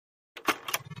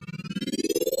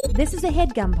This is a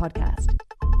HeadGum podcast.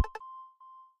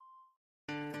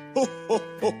 Ho, ho,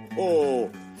 ho,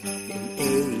 ho. In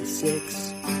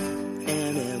 86,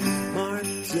 N.M.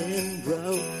 Martin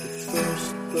wrote the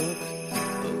first book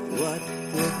of what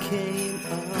became a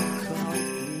cult.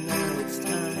 Now it's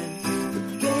time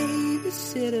for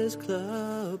Babysitter's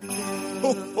Club.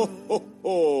 Ho, ho, ho,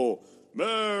 ho.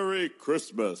 Merry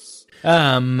Christmas.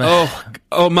 Oh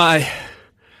my.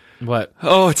 What?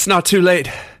 Oh, it's not too late.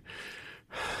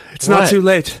 It's What? not too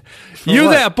late. For You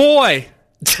what? there, boy.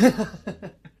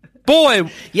 Boy,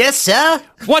 Yes, sir.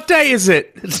 what day is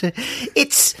it?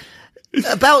 It's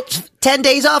about 10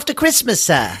 days after Christmas,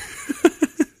 sir.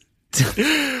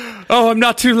 Oh, I'm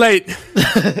not too late.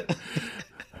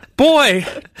 Boy,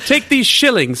 take these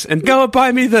shillings and go and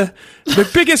buy me the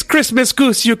biggest Christmas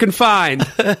goose you can find.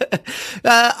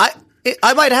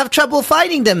 I might have trouble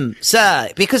finding them, sir,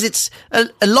 because it's a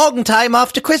long time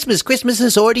after Christmas. Christmas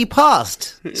has already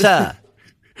passed, sir.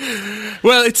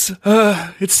 Well, it's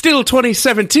still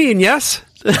 2017, yes?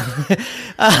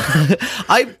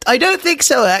 I don't think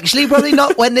so, actually. Probably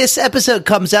not when this episode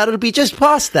comes out. It'll be just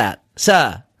past that,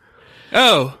 sir.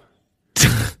 Oh.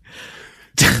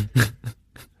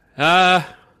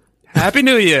 Happy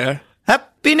New Year.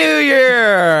 Happy New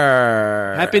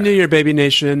Year! Happy New Year, Baby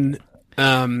Nation.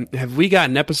 Have we got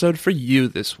an episode for you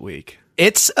this week?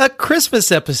 It's a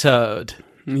Christmas episode.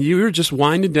 You were just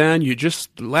winding down.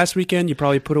 Last weekend, you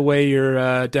probably put away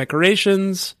your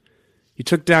decorations. You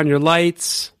took down your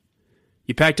lights.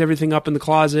 You packed everything up in the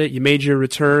closet. You made your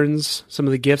returns. Some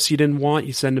of the gifts you didn't want,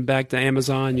 you send them back to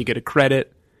Amazon. You get a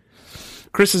credit.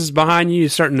 Christmas is behind you. You're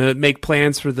starting to make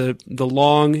plans for the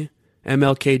long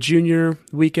MLK Jr.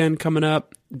 weekend coming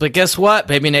up. But guess what,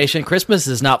 Baby Nation? Christmas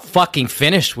is not fucking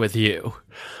finished with you.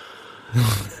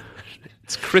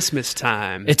 It's Christmas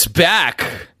time. It's back.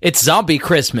 It's Zombie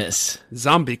Christmas.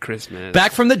 Zombie Christmas.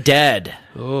 Back from the dead.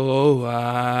 Oh,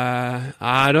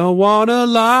 I don't want a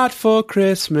lot for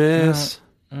Christmas.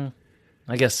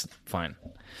 I guess, fine.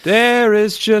 There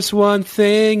is just one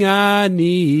thing I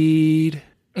need.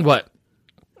 What?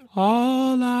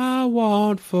 All I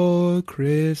want for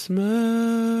Christmas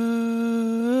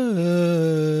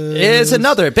Is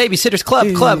another Babysitter's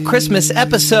Club Christmas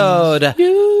episode.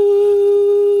 you.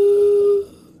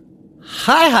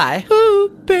 Hi. Ooh,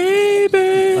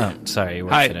 baby. Oh, sorry, you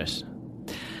weren't Hi. finished.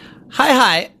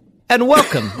 Hi, and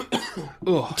welcome.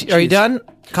 Oh, Are you done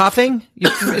coughing?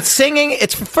 It's singing.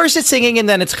 It's singing and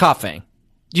then it's coughing.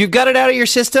 You got it out of your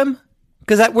system?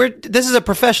 Because this is a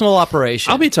professional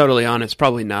operation. I'll be totally honest,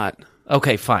 probably not.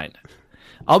 Okay, fine.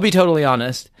 I'll be totally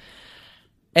honest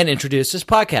and introduce this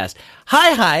podcast.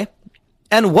 Hi,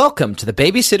 and welcome to the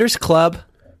Babysitter's Club,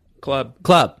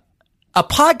 a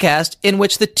podcast in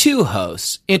which the two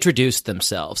hosts introduce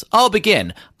themselves. I'll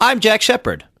begin. I'm Jack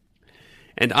Shepard.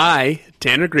 And I,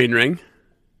 Tanner Greenring,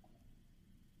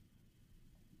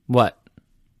 What?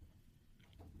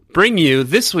 bring you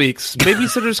this week's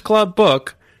Babysitter's Club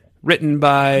book written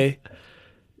by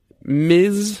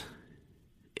Ms.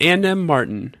 N.M.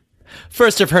 Martin.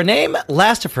 First of her name,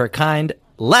 last of her kind,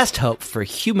 last hope for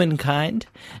humankind.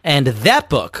 And that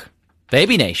book,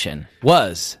 Baby Nation,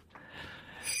 was...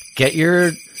 Get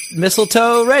your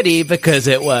mistletoe ready because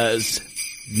it was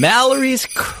Mallory's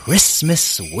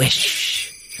Christmas Wish.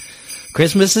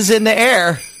 Christmas is in the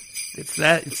air. It's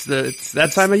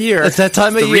that time of year. It's that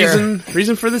time of year.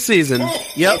 Reason for the season.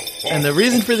 Yep. And the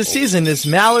reason for the season is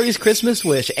Mallory's Christmas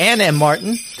Wish. Anne M.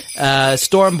 Martin,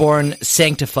 Stormborn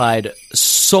Sanctified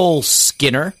Soul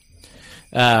Skinner,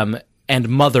 and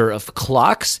mother of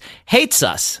clocks, hates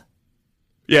us.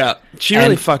 Yeah, she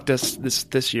really And- fucked us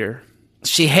this year.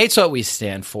 She hates what we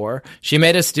stand for. She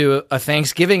made us do a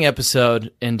Thanksgiving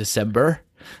episode in December,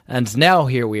 and now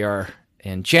here we are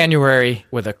in January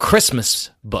with a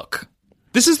Christmas book.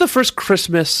 This is the first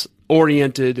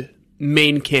Christmas-oriented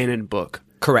main canon book.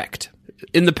 Correct.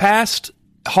 In the past,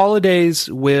 holidays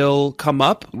will come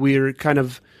up. We're kind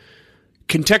of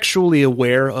contextually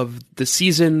aware of the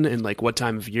season and like what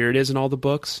time of year it is in all the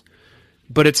books,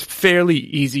 but it's fairly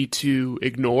easy to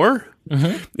ignore.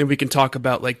 Mm-hmm. And we can talk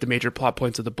about like the major plot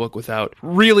points of the book without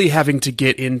really having to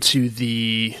get into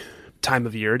the time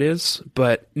of year it is.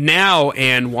 But now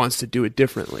Anne wants to do it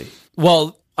differently.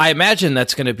 Well, I imagine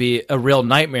that's going to be a real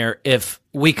nightmare if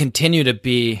we continue to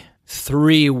be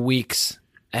 3 weeks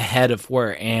ahead of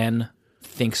where Anne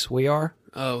thinks we are.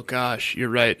 Oh gosh, you're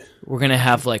right. We're going to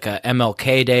have like a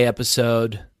MLK Day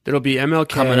episode. There'll be MLK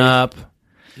coming up.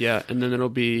 Yeah, and then it'll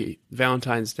be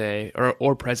Valentine's Day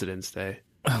or President's Day.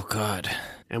 Oh, God.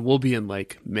 And we'll be in,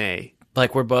 like, May.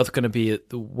 Like, we're both going to be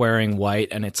wearing white,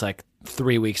 and it's, like,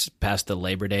 3 weeks past the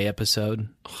Labor Day episode.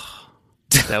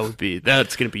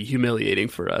 That's going to be humiliating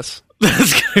for us.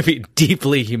 That's going to be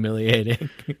deeply humiliating.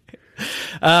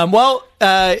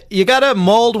 You got to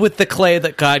mold with the clay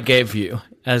that God gave you,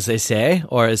 as they say,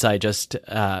 or as I just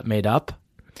made up.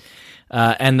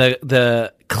 And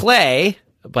the clay,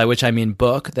 by which I mean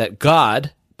book, that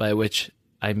God, by which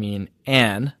I mean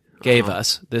Anne, gave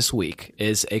us this week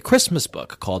is a Christmas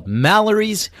book called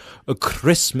Mallory's A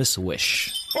Christmas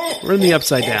Wish. We're in the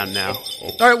upside down now.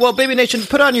 All right, well, Baby Nation,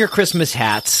 put on your Christmas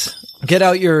hats. Get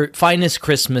out your finest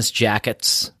Christmas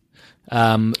jackets.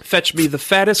 Fetch me the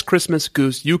fattest Christmas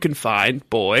goose you can find,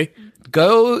 boy.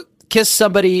 Go kiss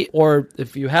somebody, or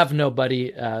if you have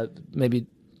nobody, maybe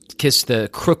kiss the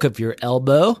crook of your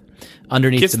elbow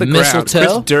underneath Kiss the the mistletoe.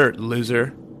 ground. Kiss dirt,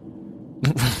 loser.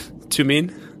 Too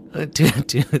mean?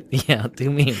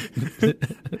 Too mean.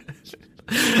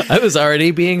 I was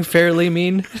already being fairly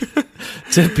mean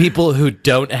to people who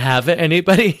don't have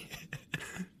anybody.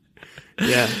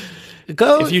 Yeah.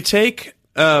 Go. If you take,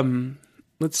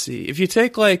 let's see. If you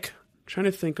take I'm trying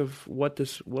to think of what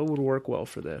would work well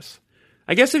for this.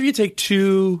 I guess if you take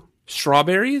 2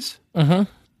 strawberries,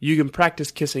 you can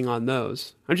practice kissing on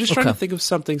those. I'm just trying to think of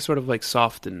something sort of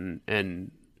soft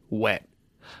and wet.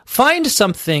 Find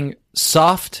something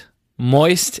soft,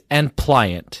 moist, and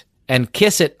pliant, and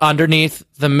kiss it underneath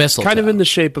the mistletoe. Kind of in the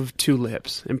shape of 2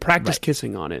 lips, and practice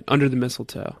kissing on it under the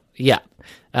mistletoe. Yeah.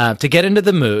 To get into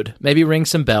the mood, maybe ring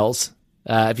some bells.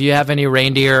 If you have any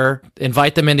reindeer,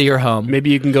 invite them into your home. Maybe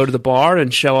you can go to the bar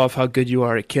and show off how good you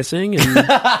are at kissing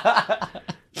and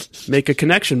make a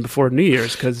connection before New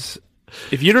Year's, because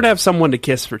if you don't have someone to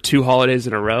kiss for 2 holidays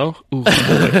in a row, ooh,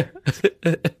 boy,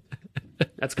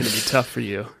 that's going to be tough for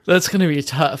you. That's going to be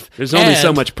tough. There's only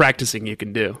so much practicing you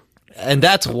can do. And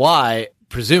that's why,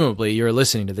 presumably, you're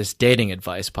listening to this dating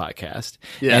advice podcast.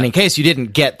 Yeah. And in case you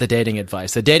didn't get the dating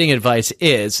advice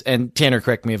is, and Tanner,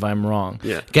 correct me if I'm wrong,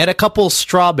 get a couple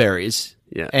strawberries.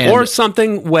 Yeah. Or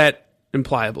something wet and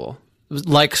pliable.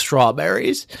 Like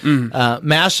strawberries.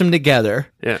 Mash them together.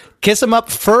 Yeah. Kiss them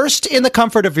up first in the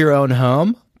comfort of your own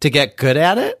home to get good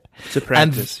at it. To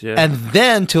practice, and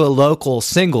then to a local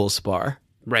singles bar.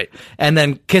 Right. And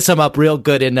then kiss them up real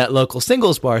good in that local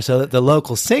singles bar so that the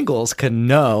local singles can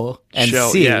know and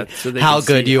see how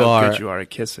good you are at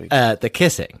kissing. At the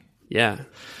kissing. Yeah.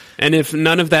 And if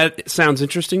none of that sounds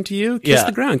interesting to you, kiss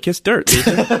the ground, kiss dirt.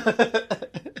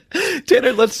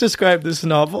 Tanner, let's describe this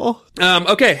novel.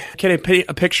 Okay. Can I paint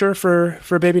a picture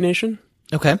for Baby Nation?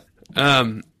 Okay.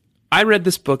 I read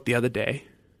this book the other day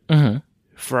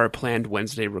for our planned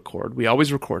Wednesday record. We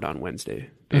always record on Wednesday,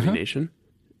 Baby Nation.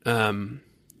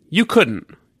 You couldn't.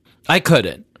 I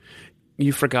couldn't.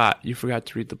 You forgot. You forgot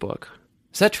to read the book.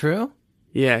 Is that true?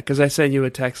 Yeah, because I sent you a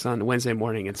text on Wednesday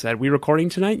morning and said, "We recording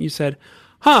tonight?" You said,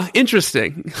 "Huh,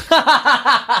 interesting."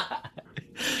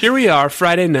 Here we are,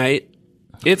 Friday night.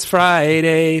 It's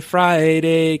Friday.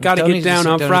 Gotta get down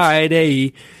on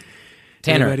Friday.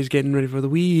 Tanner. Everybody's getting ready for the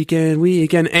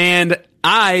weekend. And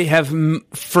I have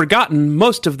forgotten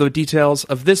most of the details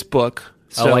of this book,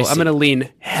 so I'm going to lean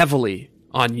heavily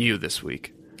on you this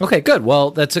week. Okay, good.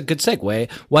 Well, that's a good segue.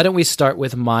 Why don't we start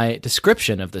with my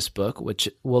description of this book, which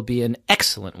will be an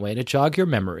excellent way to jog your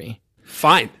memory.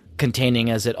 Fine.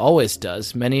 Containing, as it always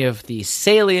does, many of the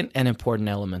salient and important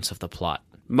elements of the plot.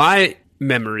 My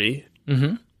memory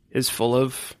is full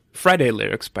of Friday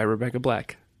lyrics by Rebecca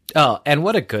Black. Oh, and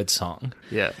what a good song.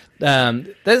 Yeah.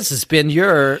 This has been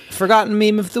your Forgotten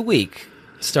Meme of the Week,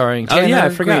 starring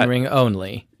Tanner Greenring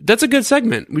only. That's a good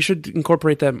segment. We should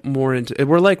incorporate that more into it.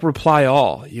 We're like Reply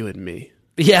All, you and me.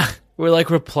 Yeah, we're like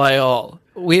Reply All.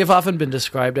 We have often been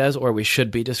described as, or we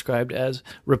should be described as,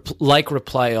 like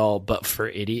Reply All, but for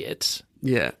idiots.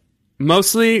 Yeah.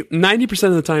 Mostly, 90%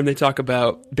 of the time they talk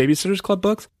about Babysitter's Club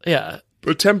books. Yeah.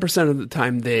 But 10% of the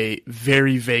time they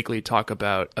very vaguely talk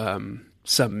about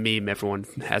some meme everyone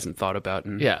hasn't thought about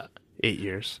in 8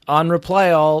 years. On Reply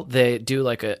All, they do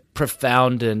like a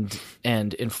profound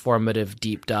and informative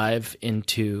deep dive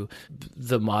into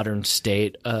the modern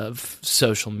state of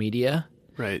social media.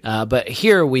 Right. But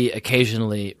here we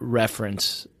occasionally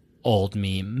reference old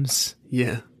memes.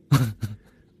 Yeah.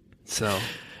 So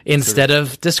instead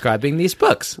of describing these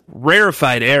books.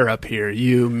 Rarefied air up here.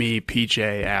 You, me,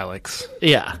 PJ, Alex.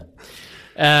 Yeah.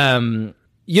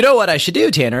 You know what I should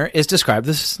do, Tanner, is describe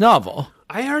this novel.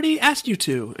 I already asked you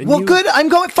to. And well, good. I'm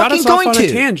going got us going off on to.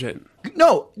 A tangent.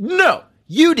 No.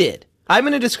 You did. I'm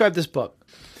going to describe this book.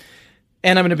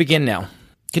 And I'm going to begin now.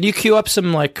 Can you cue up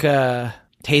some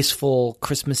tasteful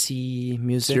Christmassy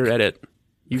music? It's your edit.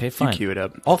 Okay, fine. You cue it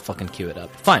up. I'll fucking cue it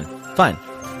up. Fine.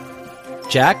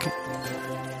 Jack,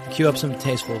 cue up some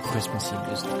tasteful Christmassy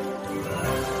music.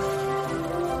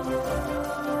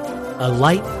 A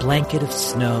light blanket of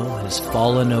snow has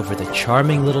fallen over the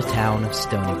charming little town of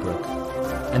Stony Brook,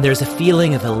 and there's a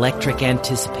feeling of electric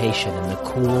anticipation in the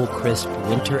cool, crisp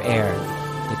winter air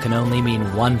that can only mean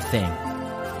one thing.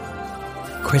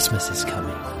 Christmas is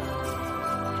coming.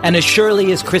 And as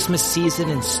surely as Christmas season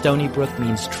in Stony Brook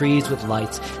means trees with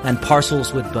lights and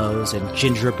parcels with bows and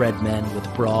gingerbread men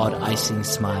with broad icing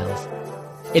smiles,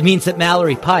 it means that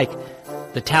Mallory Pike,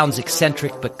 the town's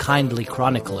eccentric but kindly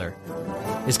chronicler,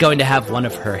 is going to have one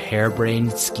of her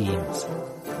harebrained schemes.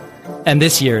 And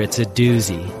this year it's a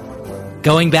doozy.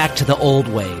 Going back to the old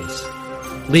ways.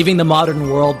 Leaving the modern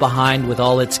world behind with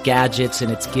all its gadgets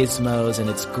and its gizmos and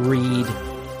its greed.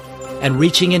 And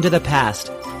reaching into the past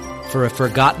for a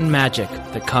forgotten magic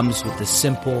that comes with the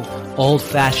simple,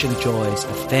 old-fashioned joys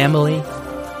of family,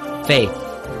 faith,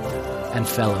 and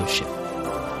fellowship.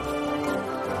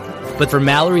 But for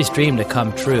Mallory's dream to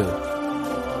come true,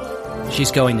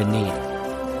 she's going to need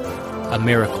a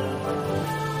miracle.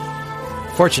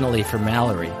 Fortunately for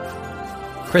Mallory,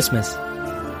 Christmas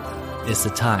is the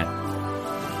time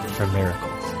for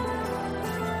miracles.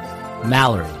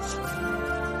 Mallory's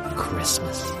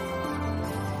Christmas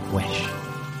wish.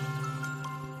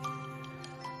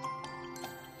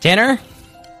 Tanner?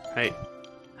 Hey.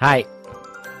 Hi.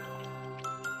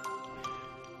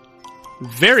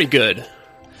 Very good.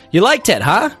 You liked it,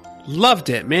 huh? Loved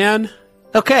it, man.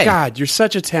 Okay. God, you're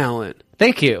such a talent.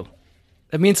 Thank you.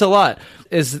 That means a lot.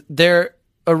 Is there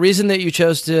a reason that you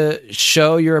chose to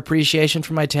show your appreciation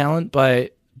for my talent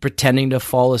by pretending to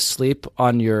fall asleep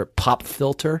on your pop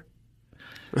filter?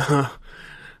 I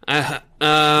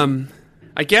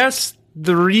guess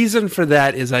the reason for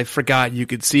that is I forgot you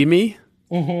could see me.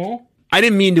 Mm-hmm. I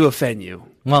didn't mean to offend you.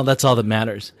 Well, that's all that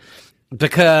matters.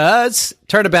 Because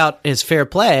Turnabout is fair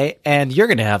play, and you're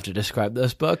going to have to describe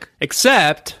this book.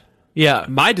 Except, Yeah.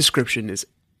 my description is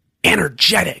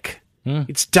energetic.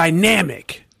 It's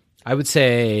dynamic. I would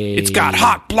say... It's got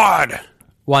hot blood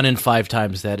 1 in 5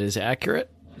 times that is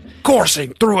accurate.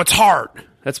 coursing through its heart.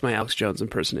 That's my Alex Jones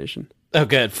impersonation. Oh,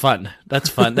 good. Fun. That's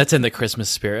fun. That's in the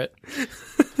Christmas spirit.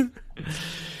 All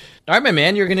right, my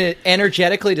man, you're going to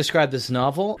energetically describe this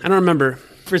novel. I don't remember.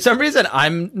 For some reason,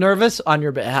 I'm nervous on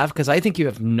your behalf because I think you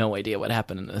have no idea what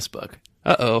happened in this book.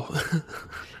 Uh-oh.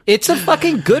 It's a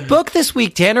fucking good book this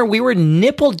week, Tanner. We were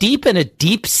nipple deep in a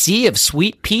deep sea of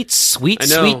Sweet Pete's sweet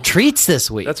treats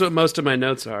this week. That's what most of my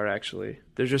notes are, actually.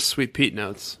 They're just Sweet Pete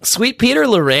notes. Sweet Peter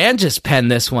Loran just penned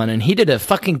this one, and he did a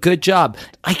fucking good job.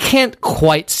 I can't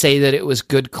quite say that it was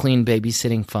good, clean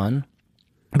babysitting fun,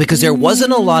 because there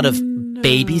wasn't a lot of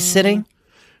babysitting.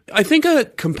 I think a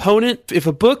component, if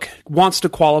a book wants to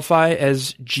qualify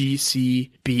as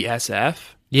GCBSF,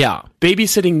 Yeah.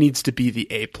 babysitting needs to be the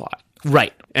A plot.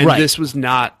 Right. And right. this was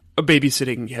not a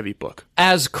babysitting heavy book.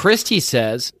 As Christie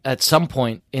says at some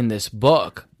point in this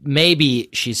book, maybe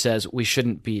she says we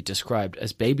shouldn't be described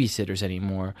as babysitters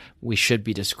anymore. We should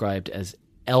be described as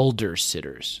elder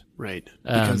sitters. Right.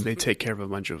 Because they take care of a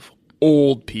bunch of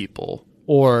old people.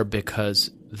 Or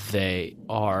because they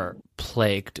are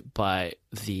plagued by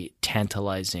the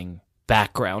tantalizing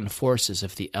background forces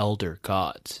of the elder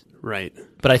gods. Right.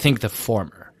 But I think the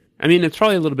former. I mean, it's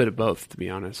probably a little bit of both, to be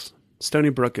honest. Stony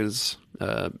Brook is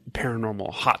a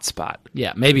paranormal hotspot.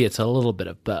 Yeah, maybe it's a little bit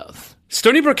of both.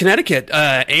 Stony Brook, Connecticut.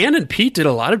 Anne and Pete did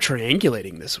a lot of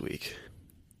triangulating this week.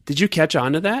 Did you catch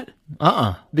on to that?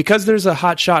 Because there's a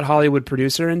hotshot Hollywood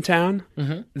producer in town,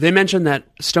 they mentioned that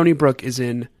Stony Brook is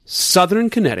in southern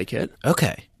Connecticut,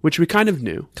 Okay. which we kind of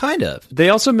knew. Kind of. They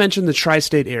also mentioned the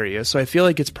tri-state area, so I feel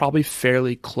like it's probably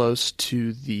fairly close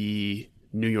to the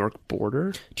New York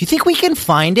border. Do you think we can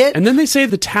find it? And then they say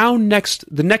the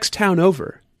next town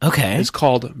over Okay. is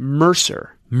called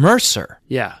Mercer. Mercer.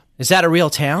 Yeah. Is that a real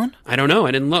town? I don't know.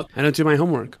 I didn't look. I don't do my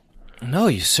homework. No,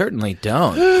 you certainly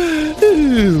don't.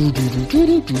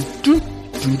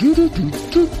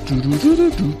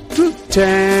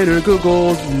 Tanner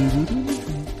Google.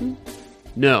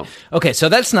 No. Okay, so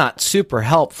that's not super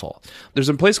helpful. There's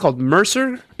a place called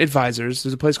Mercer Advisors.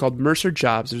 There's a place called Mercer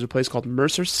Jobs. There's a place called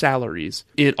Mercer Salaries.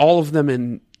 All of them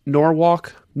in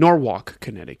Norwalk,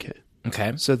 Connecticut.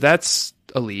 Okay. So that's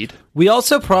a lead. We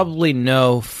also probably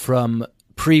know from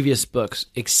previous books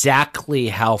exactly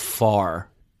how far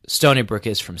Stony Brook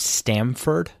is from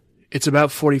Stamford. It's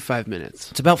about 45 minutes.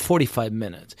 It's about 45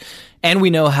 minutes. And we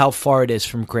know how far it is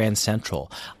from Grand Central.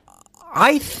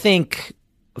 I think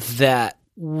that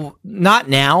not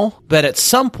now, but at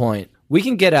some point, we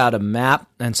can get out a map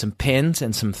and some pins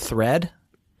and some thread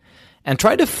and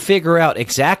try to figure out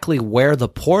exactly where the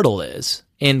portal is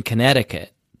in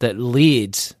Connecticut that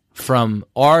leads from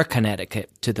our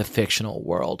Connecticut to the fictional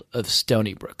world of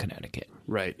Stony Brook, Connecticut.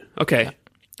 Right. Okay.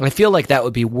 I feel like that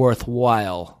would be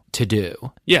worthwhile to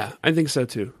do. Yeah, I think so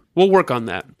too. We'll work on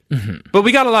that. But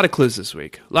we got a lot of clues this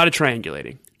week, a lot of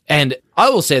triangulating. And I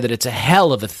will say that it's a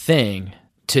hell of a thing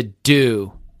to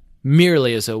do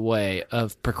merely as a way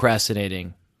of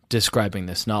procrastinating describing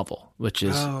this novel, which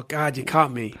is Oh, God, you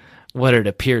caught me. what it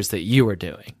appears that you are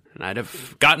doing. And I'd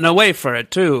have gotten away for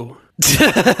it, too.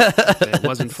 If it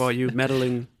wasn't for you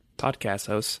meddling podcast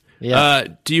hosts. Yeah.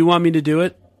 Do you want me to do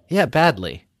it? Yeah,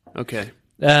 badly. Okay.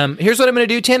 Here's what I'm going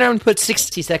to do, Tanner. I'm going to put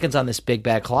 60 seconds on this big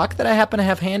bad clock that I happen to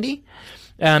have handy.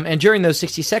 And during those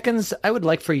 60 seconds, I would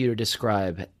like for you to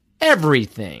describe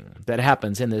everything that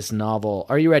happens in this novel.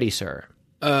 Are you ready, sir?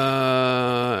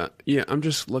 Yeah, I'm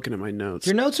just looking at my notes.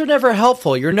 Your notes are never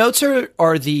helpful. Your notes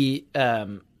are the,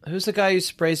 who's the guy who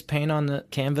sprays paint on the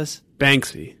canvas?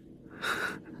 Banksy.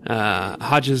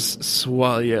 Hodges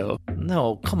Swallow.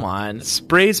 No, come on.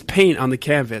 Sprays paint on the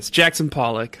canvas. Jackson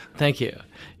Pollock. Thank you.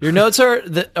 Your notes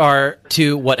are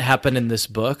to what happened in this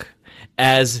book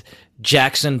as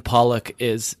Jackson Pollock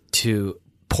is to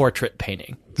portrait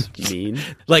painting. It's mean.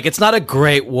 Like, it's not a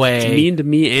great way. It's mean to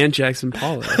me and Jackson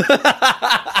Pollock.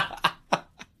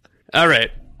 All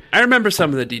right. I remember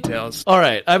some of the details. All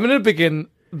right. I'm going to begin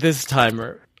this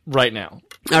timer right now.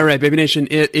 All right, Baby Nation.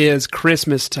 It is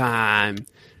Christmas time.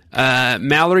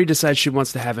 Mallory decides she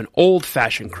wants to have an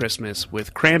old-fashioned Christmas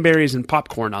with cranberries and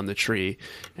popcorn on the tree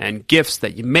and gifts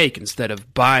that you make instead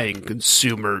of buying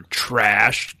consumer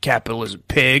trash, capitalism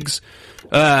pigs.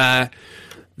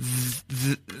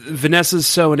 Vanessa's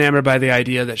so enamored by the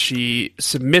idea that she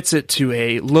submits it to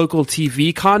a local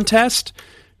TV contest.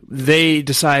 They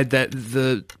decide that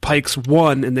the Pikes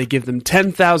won, and they give them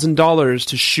 $10,000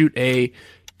 to shoot a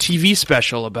TV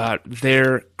special about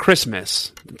their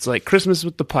Christmas. It's like Christmas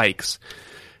with the Pikes.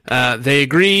 They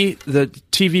agree. The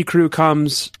TV crew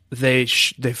comes. They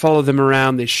follow them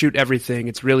around. They shoot everything.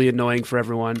 It's really annoying for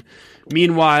everyone.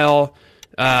 Meanwhile,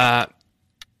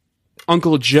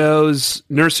 Uncle Joe's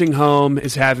nursing home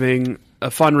is having a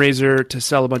fundraiser to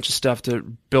sell a bunch of stuff to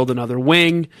build another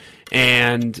wing,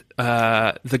 and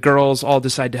the girls all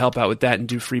decide to help out with that and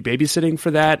do free babysitting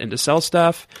for that and to sell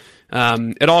stuff.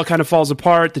 It all kind of falls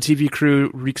apart. The TV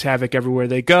crew wreaks havoc everywhere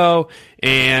they go,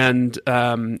 and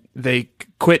they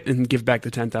quit and give back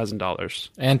the $10,000.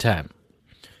 And time.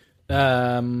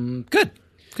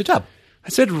 Good job. I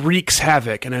said wreaks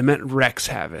havoc, and I meant wrecks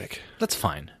havoc. That's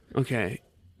fine. Okay.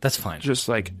 That's fine. Just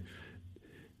like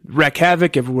wreck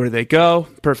havoc everywhere they go.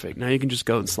 Perfect. Now you can just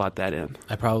go and slot that in.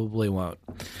 I probably won't.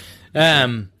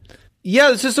 Yeah,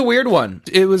 it's just a weird one.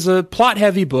 It was a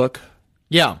plot-heavy book.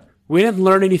 Yeah. We didn't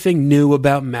learn anything new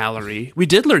about Mallory. We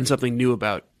did learn something new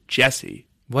about Jessie.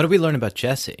 What did we learn about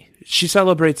Jessie? She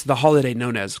celebrates the holiday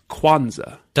known as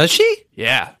Kwanzaa. Does she?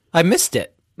 Yeah. I missed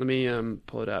it. Let me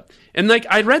pull it up. And like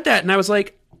I read that and I was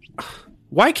like,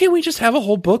 why can't we just have a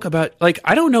whole book about, like,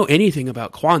 I don't know anything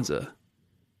about Kwanzaa.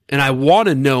 And I want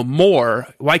to know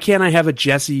more. Why can't I have a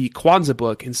Jessie Kwanzaa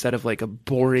book instead of like a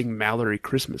boring Mallory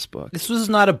Christmas book? This was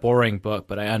not a boring book,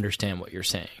 but I understand what you're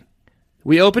saying.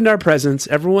 We opened our presents.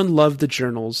 Everyone loved the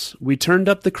journals. We turned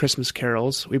up the Christmas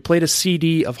carols. We played a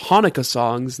CD of Hanukkah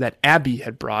songs that Abby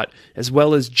had brought, as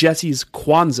well as Jessie's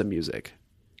Kwanzaa music.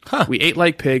 Huh. We ate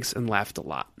like pigs and laughed a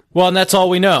lot. Well, and that's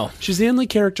all we know. She's the only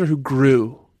character who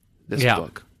grew this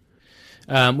book.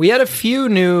 We had a few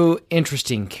new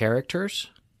interesting characters.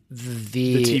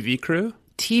 The TV crew?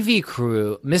 TV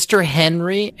crew, Mr.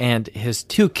 Henry and his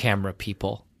two camera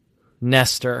people,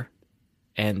 Nestor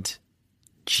and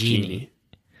Jeannie.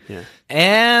 Yeah.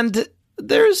 And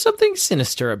there's something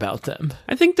sinister about them.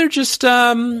 I think they're just,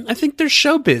 I think they're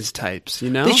showbiz types, you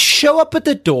know? They show up at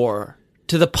the door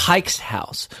to the Pike's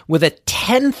house with a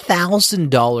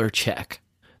 $10,000 check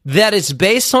that is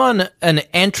based on an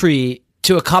entry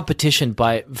to a competition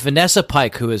by Vanessa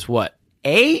Pike, who is what,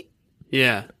 8?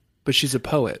 Yeah, but she's a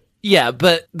poet. Yeah,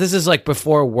 but this is like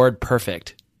before Word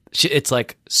Perfect. It's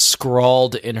like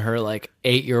scrawled in her like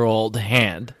 8-year-old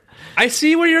hand. I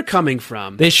see where you're coming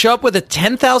from. They show up with a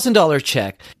 $10,000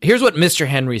 check. Here's what Mr.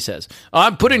 Henry says.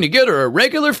 I'm putting together a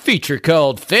regular feature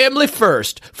called Family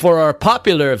First for our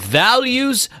popular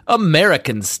Values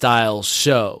American Style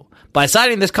show. By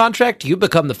signing this contract, you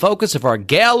become the focus of our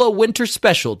Gala Winter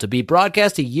Special to be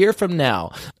broadcast a year from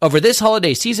now. Over this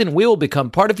holiday season, we will become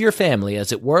part of your family,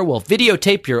 as it were. We'll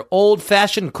videotape your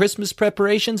old-fashioned Christmas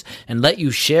preparations and let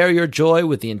you share your joy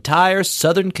with the entire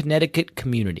Southern Connecticut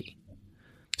community.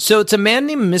 So it's a man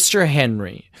named Mr.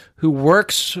 Henry who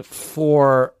works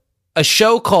for a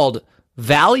show called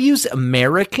Values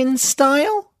American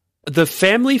Style? The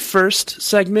Family First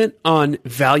segment on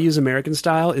Values American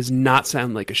Style is not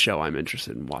sound like a show I'm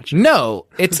interested in watching. No,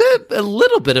 it's a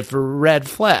little bit of a red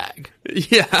flag.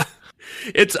 Yeah.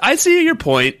 I see your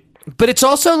point. But it's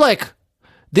also like,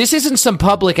 this isn't some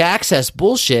public access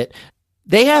bullshit.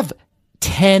 They have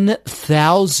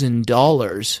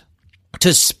 $10,000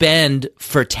 to spend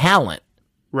for talent.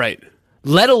 Right.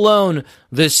 Let alone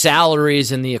the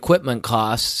salaries and the equipment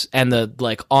costs and the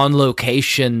like on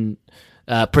location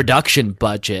production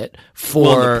budget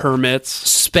for the permits.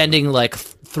 Spending like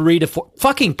 3 to 4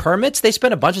 fucking permits. They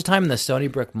spent a bunch of time in the Stony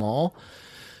Brook Mall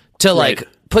to like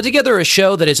put together a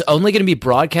show that is only going to be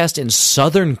broadcast in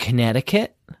Southern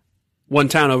Connecticut. One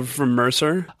town over from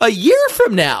Mercer. A year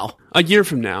from now.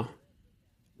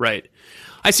 Right.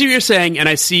 I see what you're saying, and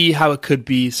I see how it could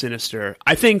be sinister.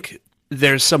 I think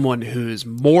there's someone who's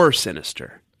more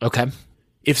sinister. Okay.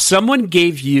 If someone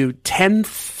gave you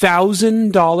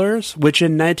 $10,000, which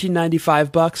in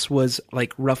 1995 bucks was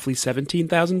like roughly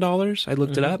 $17,000, I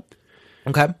looked it up.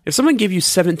 Okay. If someone gave you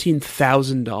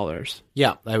 $17,000,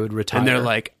 yeah, I would retire. and they're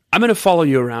like, "I'm going to follow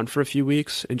you around for a few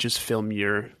weeks and just film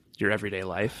your everyday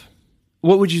life,"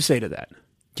 what would you say to that?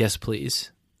 Yes,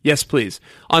 please. Yes, please.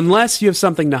 Unless you have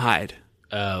something to hide.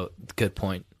 Oh, good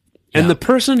point. And Yeah. the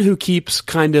person who keeps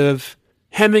kind of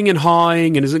hemming and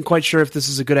hawing and isn't quite sure if this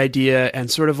is a good idea and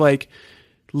sort of like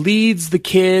leads the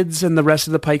kids and the rest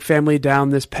of the Pike family down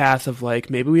this path of like,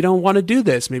 maybe we don't want to do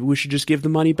this. Maybe we should just give the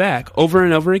money back over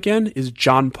and over again is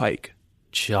John Pike.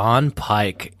 John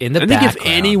Pike in the I think background. if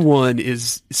anyone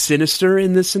is sinister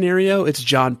in this scenario, it's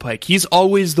John Pike. He's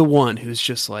always the one who's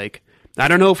just like, I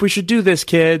don't know if we should do this,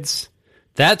 kids.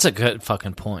 That's a good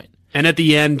fucking point. And at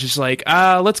the end, just like,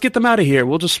 let's get them out of here.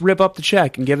 We'll just rip up the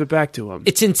check and give it back to them.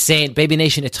 It's insane. Baby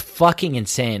Nation, it's fucking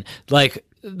insane. Like,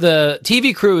 the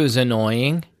TV crew is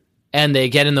annoying, and they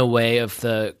get in the way of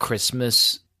the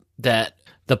Christmas that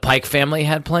the Pike family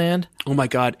had planned. Oh my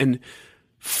God. And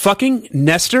fucking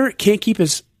Nestor can't keep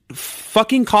his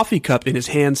fucking coffee cup in his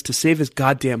hands to save his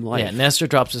goddamn life. Yeah, Nestor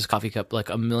drops his coffee cup like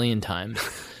 1,000,000 times,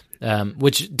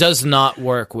 which does not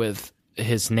work with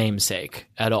his namesake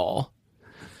at all.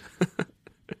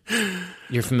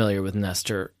 You're familiar with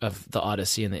Nestor of the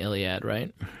Odyssey and the Iliad,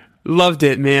 right? Loved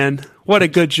it, man. What a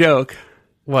good joke.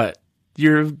 What?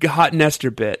 Your hot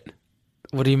Nestor bit.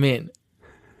 What do you mean?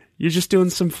 You're just doing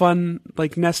some fun,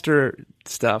 like, Nestor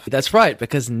stuff. That's right,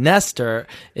 because Nestor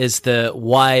is the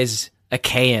wise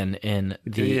Achaean in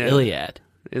the Iliad.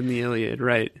 In the Iliad,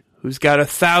 right. Who's got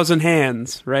 1,000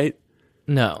 hands, right?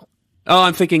 No. Oh,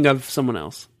 I'm thinking of someone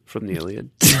else from the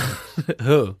Iliad.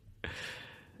 Who?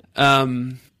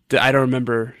 I don't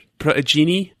remember. A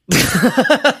genie?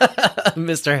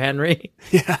 Mr. Henry?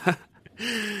 Yeah.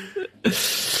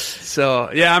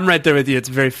 So, yeah, I'm right there with you. It's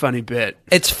a very funny bit.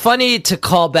 It's funny to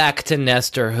call back to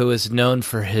Nestor, who is known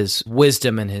for his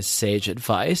wisdom and his sage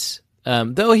advice,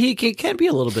 though he can be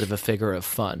a little bit of a figure of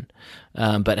fun,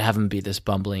 but have him be this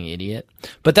bumbling idiot.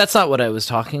 But that's not what I was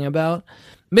talking about.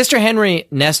 Mr. Henry,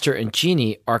 Nestor, and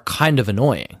Genie are kind of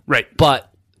annoying. Right.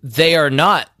 But they are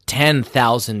not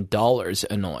 $10,000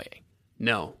 annoying.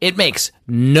 No. It makes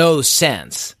no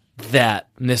sense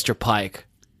that Mr. Pike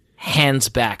hands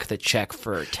back the check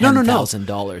for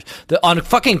 $10,000 on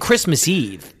fucking Christmas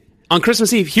Eve. On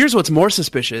Christmas Eve, here's what's more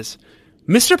suspicious.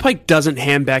 Mr. Pike doesn't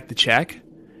hand back the check.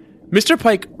 Mr.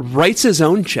 Pike writes his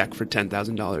own check for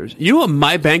 $10,000. You know what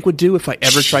my bank would do if I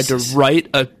ever tried to write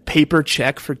a paper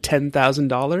check for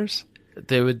 $10,000?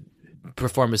 They would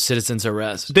perform a citizen's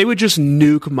arrest. They would just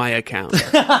nuke my account.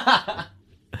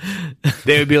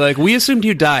 They would be like, we assumed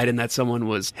you died and that someone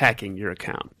was hacking your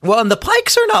account. Well, and the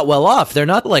Pikes are not well off. They're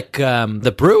not like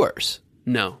the Brewers.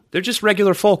 No, they're just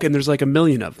regular folk and there's like 1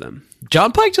 million of them.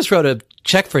 John Pike just wrote a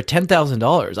check for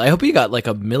 $10,000. I hope he got like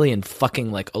 1 million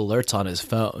fucking like alerts on his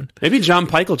phone. Maybe John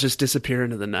Pike will just disappear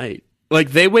into the night.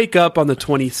 Like they wake up on the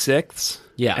 26th.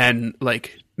 Yeah. And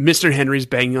like Mr. Henry's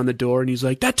banging on the door and he's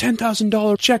like, that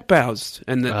 $10,000 check bounced.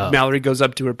 And then Mallory goes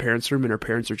up to her parents' room and her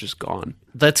parents are just gone.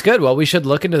 That's good. Well, we should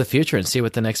look into the future and see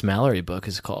what the next Mallory book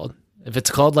is called. If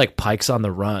it's called like Pike's on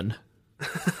the Run.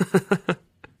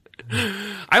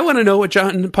 I want to know what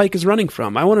John Pike is running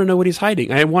from. I want to know what he's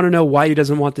hiding. I want to know why he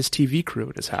doesn't want this TV crew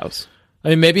in his house. I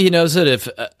mean, maybe he knows that if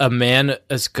a man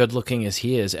as good looking as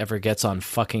he is ever gets on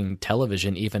fucking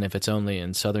television, even if it's only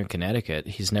in Southern Connecticut,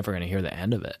 he's never going to hear the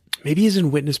end of it. Maybe he's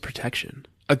in witness protection.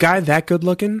 A guy that good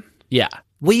looking? Yeah.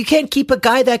 Well, you can't keep a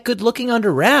guy that good looking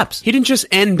under wraps. He didn't just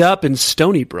end up in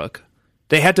Stony Brook.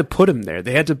 They had to put him there.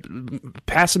 They had to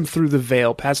pass him through the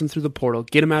veil, pass him through the portal,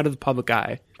 get him out of the public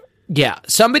eye. Yeah,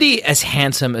 somebody as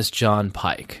handsome as John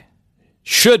Pike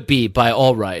should be, by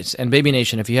all rights, and Baby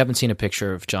Nation, if you haven't seen a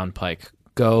picture of John Pike,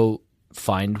 go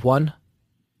find one.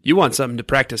 You want something to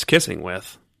practice kissing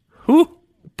with. Whew,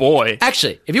 boy.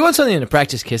 Actually, if you want something to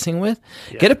practice kissing with,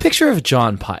 get a picture of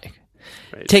John Pike.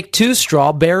 Right. Take 2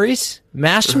 strawberries,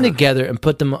 mash them together, and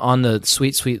put them on the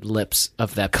sweet, sweet lips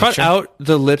of that picture. Cut out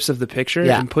the lips of the picture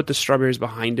Yeah. and put the strawberries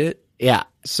behind it Yeah.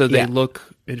 so they Yeah. look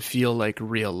and feel like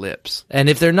real lips. And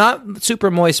if they're not super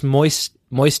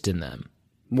moisten them.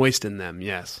 Moisten them,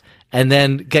 yes. And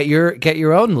then get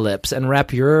your own lips and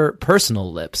wrap your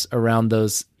personal lips around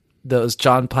those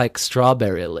John Pike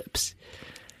strawberry lips.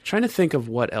 Trying to think of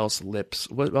what else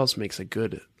makes a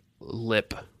good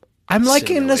lip. I'm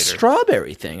liking the simulator.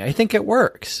 strawberry thing. I think it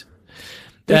works.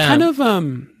 They're kind of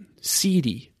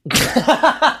seedy. Do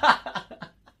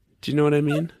you know what I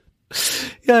mean?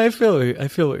 Yeah, I feel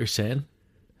what you're saying.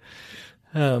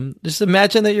 Just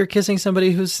imagine that you're kissing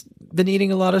somebody who's been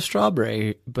eating a lot of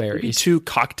Maybe berries. 2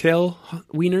 cocktail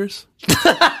wieners.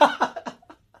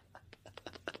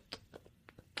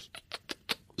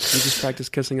 You just practice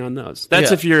kissing on those.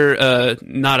 That's Yeah. if you're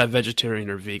not a vegetarian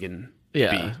or vegan.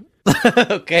 Yeah.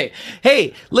 Okay.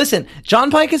 Hey, listen, John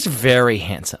Pike is very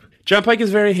handsome. John Pike is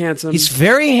very handsome. He's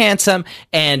very handsome,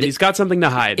 and He's got something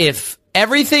to hide. if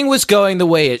everything was going the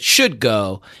way it should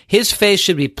go, his face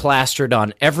should be plastered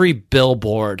on every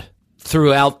billboard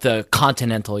throughout the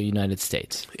continental United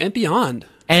States and beyond.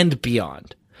 and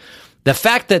beyond. The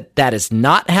fact that that is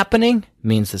not happening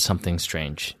means that something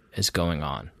strange is going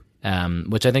on.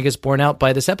 Which I think is borne out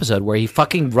by this episode where he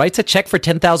fucking writes a check for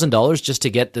 $10,000 just to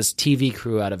get this TV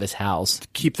crew out of his house.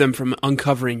 Keep them from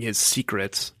uncovering his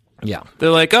secrets. Yeah.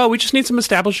 They're like, oh, we just need some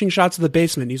establishing shots of the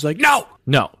basement. He's like, no,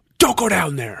 No. don't go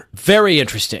down there. Very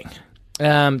interesting.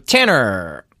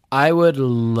 Tanner, I would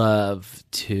love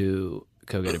to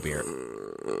go get a beer.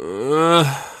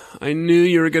 I knew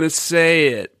you were going to say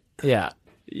it. Yeah.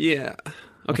 Yeah.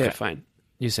 Okay, fine.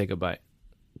 You say goodbye.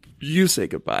 You say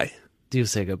goodbye. Do you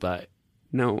say goodbye?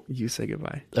 No, you say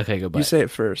goodbye. Okay, goodbye. You say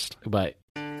it first. Goodbye.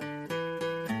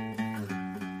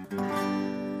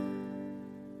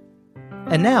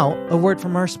 And now, a word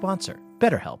from our sponsor,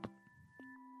 BetterHelp.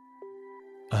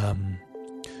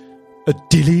 A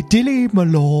dilly, my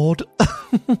lord.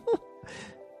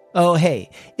 Oh, hey,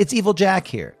 it's Evil Jack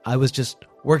here. I was just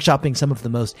workshopping some of the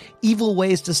most evil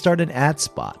ways to start an ad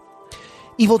spot.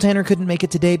 Evil Tanner couldn't make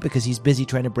it today because he's busy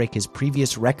trying to break his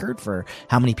previous record for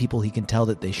how many people he can tell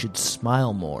that they should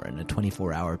smile more in a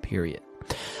 24-hour period.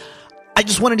 I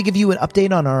just wanted to give you an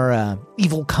update on our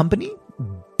evil company,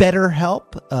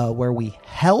 BetterHelp, where we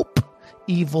help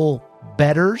evil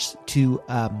bettors to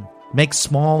make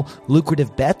small,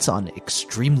 lucrative bets on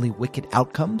extremely wicked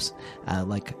outcomes.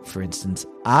 Like, for instance,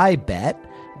 I bet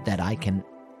that I can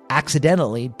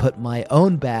accidentally put my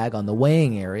own bag on the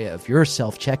weighing area of your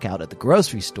self-checkout at the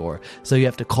grocery store, so you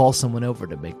have to call someone over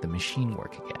to make the machine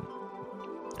work again.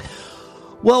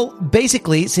 Well,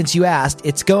 basically, since you asked,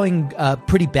 it's going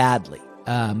pretty badly,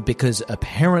 because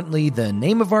apparently the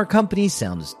name of our company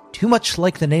sounds too much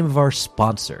like the name of our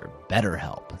sponsor,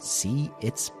 BetterHelp. See,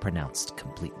 it's pronounced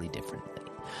completely differently.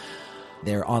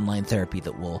 They're online therapy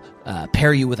that will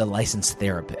pair you with a licensed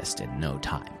therapist in no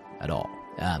time at all.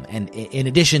 And in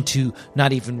addition to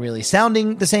not even really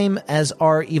sounding the same as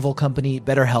our evil company,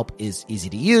 BetterHelp is easy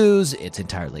to use, it's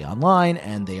entirely online,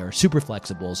 and they are super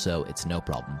flexible, so it's no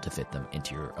problem to fit them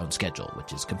into your own schedule,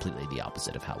 which is completely the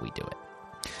opposite of how we do it.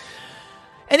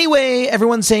 Anyway,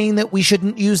 everyone's saying that we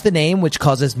shouldn't use the name, which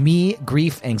causes me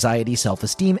grief, anxiety,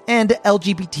 self-esteem, and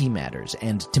LGBT matters.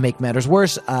 And to make matters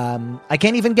worse, I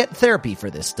can't even get therapy for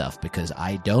this stuff because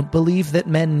I don't believe that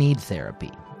men need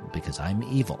therapy, because I'm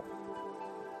evil.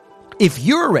 If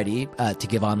you're ready to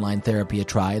give online therapy a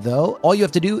try, though, all you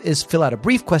have to do is fill out a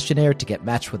brief questionnaire to get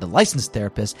matched with a licensed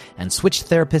therapist and switch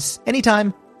therapists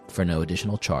anytime for no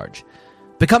additional charge.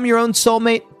 Become your own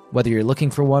soulmate, whether you're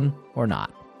looking for one or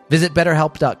not. Visit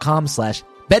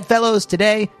BetterHelp.com/Bedfellows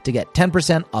today to get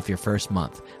 10% off your first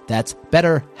month. That's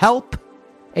BetterHelp,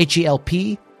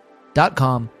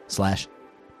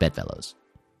 HELP.com/Bedfellows.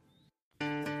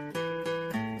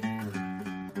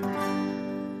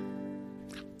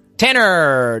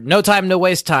 Tanner, no time, no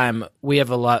waste time. We have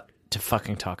a lot to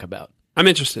fucking talk about. I'm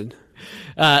interested.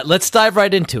 Let's dive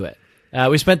right into it.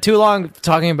 We spent too long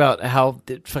talking about how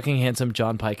fucking handsome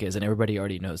John Pike is, and everybody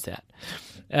already knows that.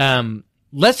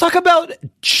 Let's talk about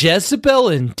Jezebel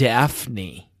and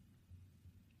Daphne.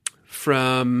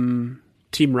 From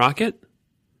Team Rocket?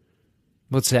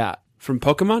 What's that? From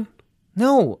Pokemon?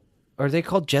 No. Are they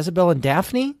called Jezebel and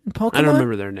Daphne in Pokemon? I don't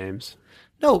remember their names.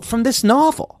 No, from this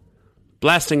novel.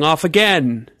 Blasting off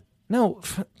again. No,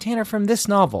 Tanner, from this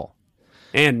novel.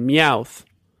 And Meowth.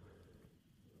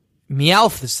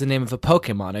 Meowth is the name of a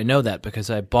Pokemon. I know that because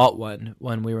I bought one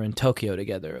when we were in Tokyo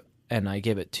together, and I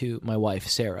gave it to my wife,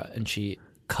 Sarah, and she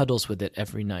cuddles with it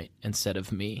every night instead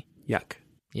of me. Yuck.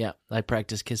 Yeah, I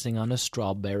practice kissing on a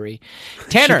strawberry. She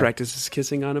Tanner! practices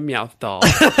kissing on a Meowth doll.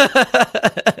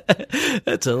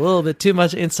 That's a little bit too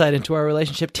much insight into our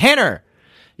relationship. Tanner!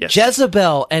 Yes.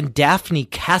 Jezebel and Daphne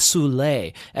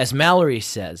Cassoulet, as Mallory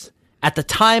says. At the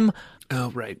time,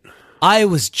 Oh, right. I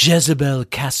was Jezebel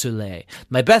Cassoulet.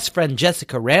 My best friend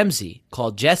Jessica Ramsey,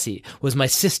 called Jessie, was my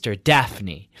sister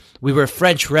Daphne. We were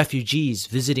French refugees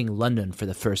visiting London for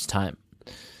the first time.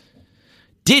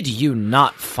 Did you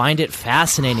not find it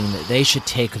fascinating that they should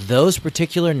take those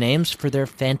particular names for their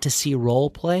fantasy role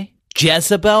play?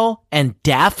 Jezebel and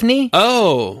Daphne?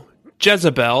 Oh,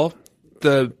 Jezebel,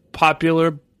 the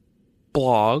popular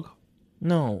blog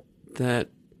No, that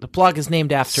the blog is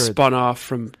named after... spun off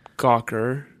from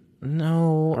Gawker.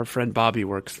 No, Our friend Bobby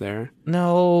works there.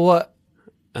 no,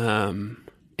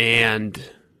 And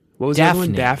what was the other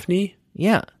one? Daphne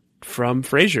yeah. from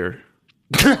Frasier.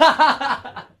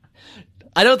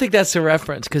 I don't think that's a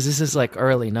reference because this is like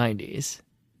early 90s.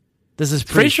 This is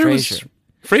pre-Frasier.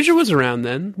 Frasier was around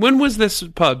then. When was this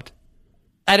pubbed?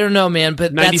 I don't know, man,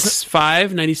 but that's...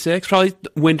 95, 96? Probably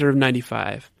winter of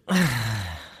 95.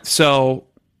 So,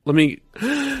 let me...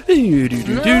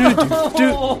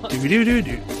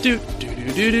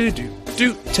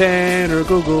 Tanner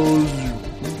Googles.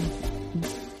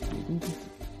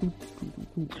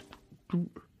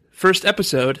 First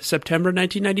episode, September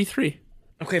 1993.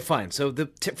 Okay, fine. So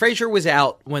Frasier was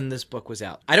out when this book was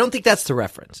out. I don't think that's the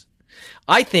reference.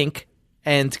 I think,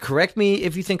 and correct me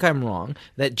if you think I'm wrong,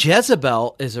 that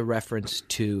Jezebel is a reference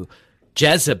to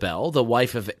Jezebel, the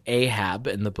wife of Ahab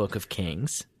in the Book of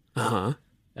Kings. Uh-huh.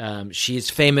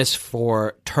 She's famous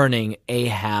for turning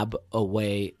Ahab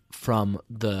away from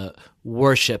the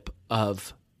worship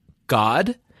of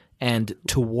God and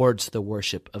towards the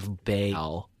worship of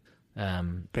Baal.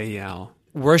 Baal.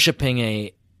 Worshiping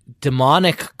a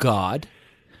demonic god.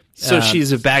 So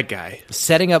she's a bad guy.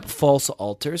 Setting up false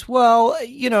altars. Well,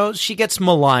 she gets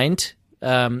maligned.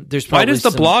 There's probably Why does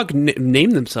the blog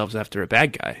name themselves after a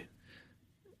bad guy?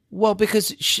 Well,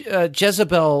 because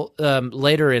Jezebel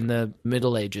later in the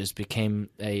Middle Ages became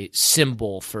a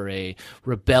symbol for a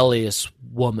rebellious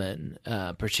woman,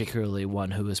 particularly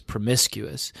one who was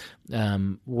promiscuous,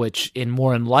 which in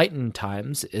more enlightened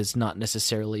times is not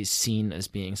necessarily seen as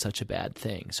being such a bad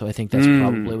thing. So I think that's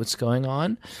probably what's going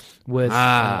on with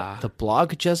the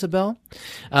blog Jezebel.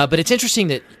 But it's interesting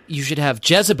that you should have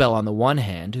Jezebel on the one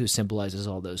hand, who symbolizes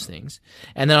all those things,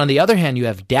 and then on the other hand you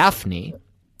have Daphne,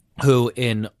 who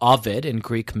in Ovid, in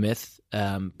Greek myth,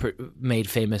 made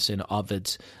famous in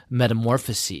Ovid's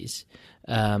Metamorphoses.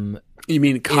 You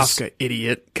mean Kafka,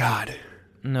 idiot? God.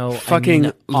 No, fucking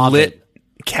I mean lit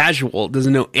casual,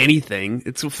 doesn't know anything.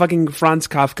 It's fucking Franz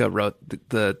Kafka wrote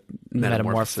the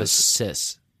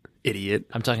Metamorphosis. Idiot.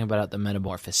 I'm talking about the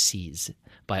Metamorphoses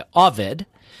by Ovid.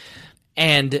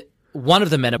 And one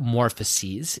of the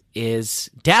Metamorphoses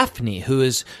is Daphne, who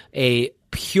is a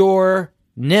pure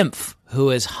nymph who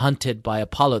is hunted by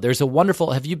Apollo. There's a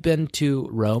wonderful... Have you been to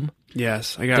Rome?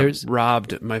 Yes, I got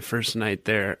robbed my first night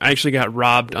there. I actually got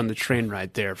robbed on the train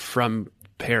ride there from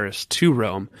Paris to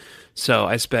Rome. So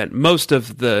I spent most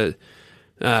of the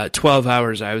 12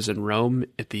 hours I was in Rome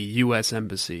at the U.S.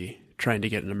 Embassy trying to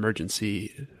get an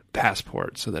emergency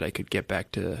passport so that I could get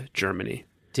back to Germany.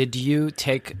 Did you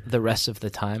take the rest of the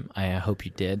time, I hope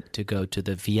you did, to go to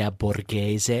the Via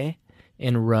Borghese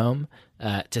in Rome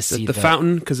to see the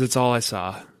fountain? Because it's all I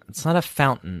saw. It's not a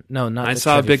fountain. No, not. I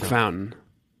saw a big fountain.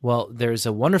 Well, there's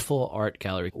a wonderful art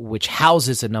gallery which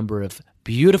houses a number of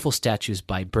beautiful statues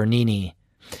by Bernini,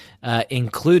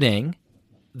 including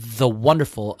the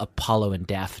wonderful Apollo and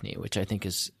Daphne, which I think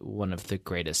is one of the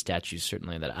greatest statues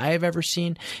certainly that I have ever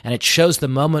seen. And it shows the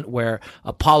moment where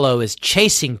Apollo is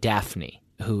chasing Daphne,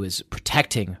 who is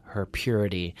protecting her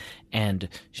purity, and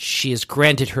she is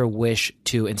granted her wish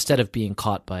to, instead of being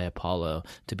caught by Apollo,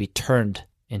 to be turned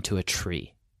into a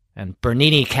tree. And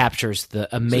Bernini captures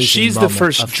the amazing she's moment the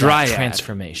first of dryad. that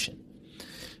transformation.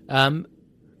 The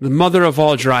mother of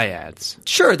all dryads.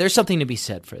 Sure, there's something to be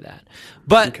said for that.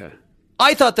 But Okay.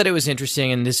 I thought that it was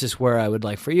interesting, and this is where I would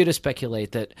like for you to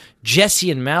speculate, that Jesse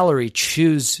and Mallory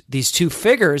choose these two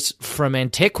figures from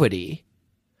antiquity,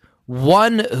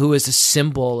 one who is a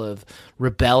symbol of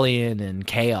rebellion and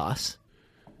chaos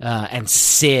and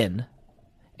sin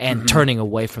and turning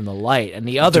away from the light, and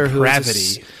the other Depravity. who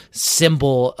is a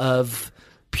symbol of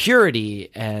purity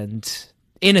and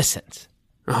innocence.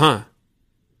 Uh-huh.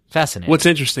 Fascinating. What's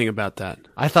interesting about that?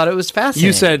 I thought it was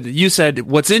fascinating. You said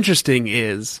what's interesting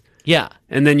is... Yeah.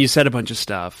 And then you said a bunch of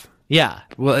stuff. Yeah.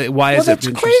 Well, why is Well, it that's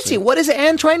interesting? crazy. What is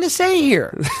Anne trying to say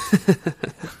here?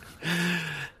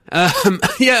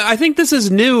 Yeah, I think this is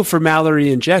new for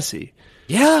Mallory and Jesse.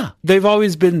 Yeah. They've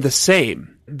always been the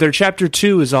same. Their chapter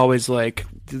 2 is always like,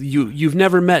 you've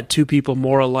never met two people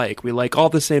more alike. We like all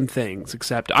the same things,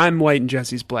 except I'm white and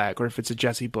Jesse's black. Or if it's a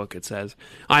Jesse book, it says,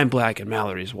 I'm black and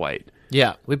Mallory's white.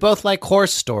 Yeah. We both like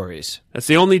horse stories. That's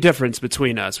the only difference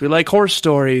between us. We like horse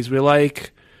stories. We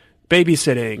like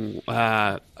babysitting.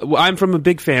 I'm from a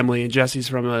big family and Jesse's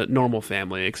from a normal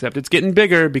family, except it's getting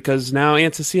bigger because now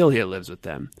Aunt Cecilia lives with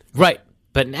them. Right.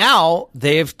 But now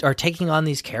they are taking on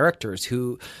these characters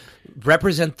who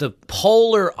represent the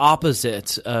polar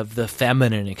opposites of the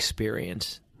feminine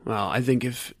experience. Well, I think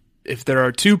if there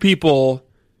are two people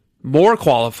more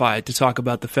qualified to talk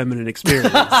about the feminine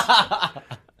experience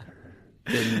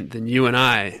than you and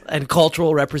I. And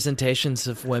cultural representations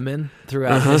of women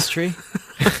throughout history.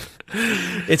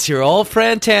 It's your old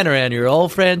friend Tanner and your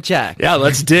old friend Jack. Yeah,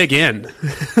 let's dig in.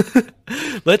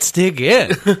 Let's dig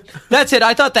in. That's it.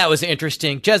 I thought that was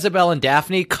interesting. Jezebel and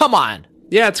Daphne, come on.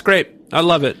 Yeah, it's great. I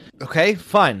love it. Okay,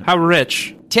 fine. How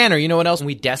rich. Tanner, you know what else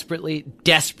we desperately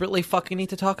fucking need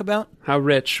to talk about? How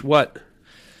rich. What?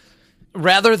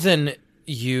 Rather than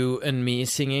you and me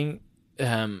singing,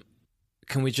 can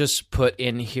we just put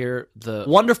in here the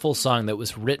wonderful song that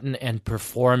was written and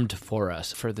performed for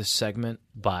us for this segment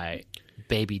by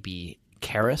Baby B.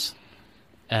 Karis?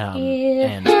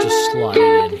 And just slot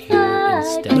it in here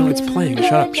instead. No, it's playing.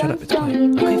 Shut up. It's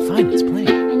playing. Okay, fine, it's playing.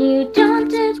 And you don't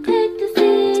dictate the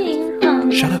scene from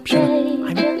the Shut up. page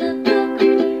of the book.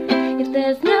 If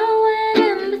there's no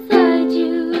one beside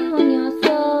you and you're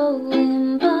so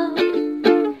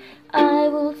involved, I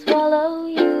will swallow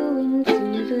you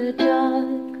into the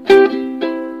dark.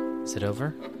 Is it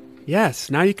over? Yes,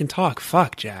 now you can talk.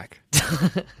 Fuck, Jack.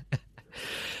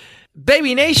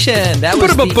 Baby Nation! That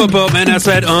was And I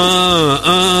said,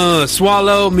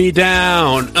 swallow me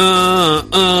down.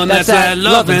 That's that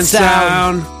loving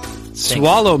sound.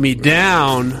 Swallow me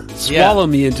down. Swallow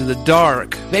me into the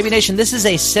dark. Baby Nation, this is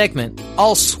a segment,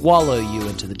 I'll Swallow You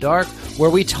Into the Dark, where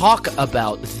we talk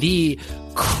about the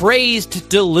crazed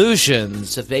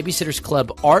delusions of Babysitter's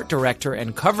Club art director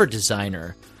and cover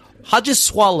designer, Hodges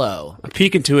Swallow. A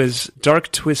peek into his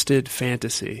dark, twisted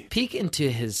fantasy. Peek into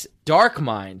his dark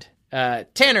mind.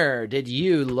 Tanner, did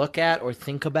you look at or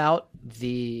think about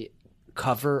the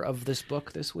cover of this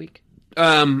book this week?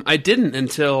 I didn't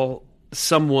until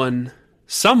someone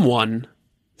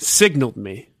signaled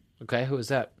me. Okay, who was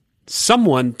that?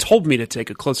 Someone told me to take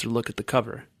a closer look at the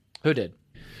cover. Who did?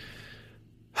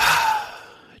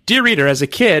 Dear reader, as a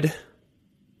kid,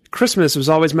 Christmas was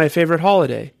always my favorite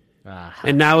holiday.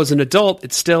 And now as an adult,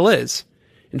 it still is.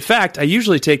 In fact, I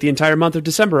usually take the entire month of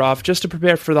December off just to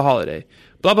prepare for the holiday.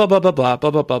 Blah, blah, blah, blah, blah,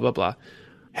 blah, blah, blah, blah, blah.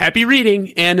 Happy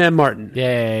reading, Ann M. Martin.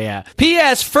 Yeah.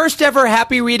 P.S. First ever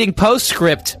happy reading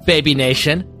postscript, Baby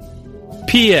Nation.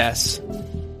 P.S.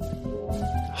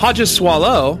 Hodges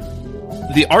Swallow,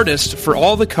 the artist for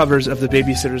all the covers of the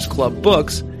Babysitter's Club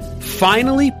books,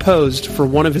 finally posed for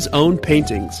one of his own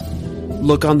paintings.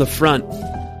 Look on the front.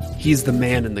 He's the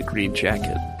man in the green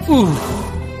jacket. Ooh.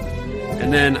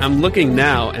 And then I'm looking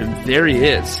now, and there he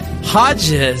is.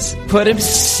 Hodges put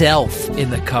himself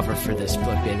in the cover for this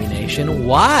book, Baby Nation.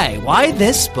 Why? Why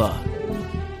this book?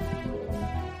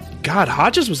 God,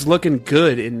 Hodges was looking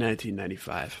good in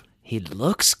 1995. He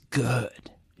looks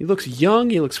good. He looks young.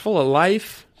 He looks full of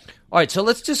life. All right, so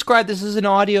let's describe this as an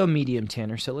audio medium,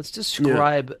 Tanner. So let's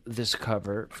describe this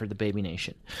cover for the Baby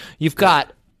Nation. You've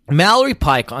got Mallory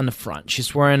Pike on the front.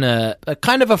 She's wearing a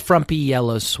kind of a frumpy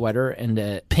yellow sweater and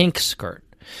a pink skirt.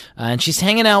 And she's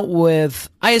hanging out with,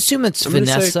 I assume it's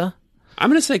Vanessa. I'm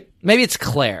going to say maybe it's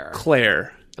Claire.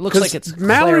 Claire. It looks like it's Claire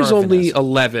Mallory's or only Vanessa.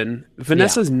 11.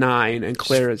 Vanessa's 9, and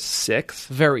Claire is 6.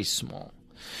 Very small.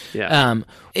 Yeah.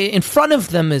 In front of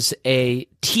them is a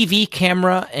TV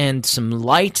camera and some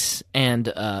lights and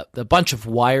a bunch of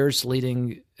wires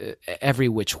leading every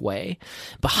which way.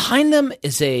 Behind them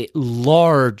is a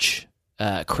large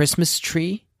Christmas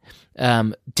tree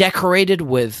decorated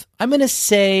with, I'm going to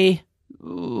say,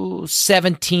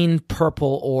 17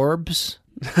 purple orbs.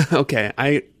 Okay,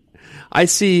 I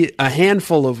see a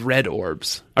handful of red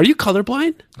orbs. Are you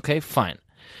colorblind? Okay, fine.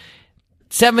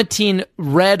 17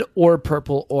 red or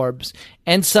purple orbs,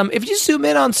 and some. If you zoom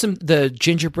in on the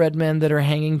gingerbread men that are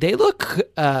hanging, they look.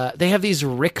 They have these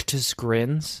rictus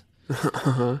grins.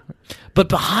 But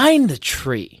behind the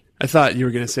tree, I thought you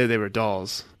were going to say they were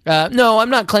dolls. No,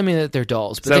 I'm not claiming that they're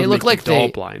dolls, but That they would look make like you doll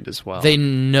blind as well. They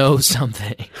know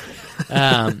something.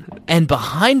 And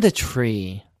behind the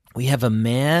tree, we have a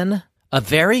man, a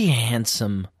very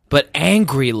handsome but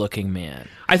angry-looking man.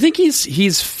 I think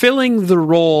he's filling the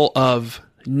role of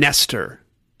Nestor.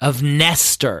 Of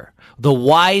Nestor, the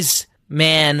wise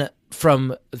man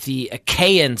from the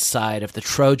Achaean side of the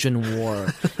Trojan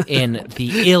War in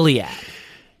the Iliad.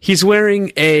 He's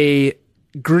wearing a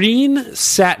green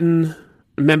satin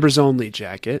members-only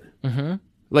jacket,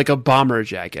 like a bomber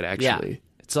jacket, actually. Yeah,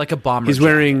 it's like a bomber He's jacket.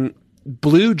 wearing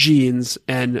blue jeans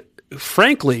and,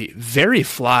 frankly, very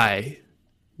fly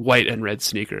white and red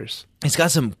sneakers. He's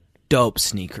got some dope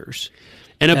sneakers.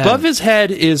 And above his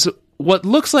head is what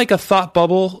looks like a thought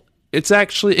bubble.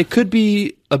 It could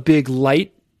be a big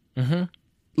light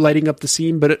lighting up the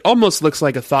scene, but it almost looks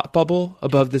like a thought bubble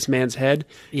above this man's head.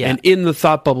 Yeah. And in the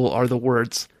thought bubble are the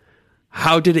words,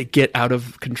 "How did it get out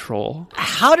of control?"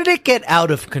 How did it get out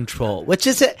of control?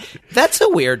 That's a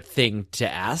weird thing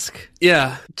to ask.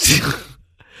 Yeah.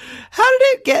 How did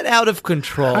it get out of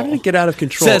control? How did it get out of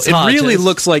control? Says It really Hodges.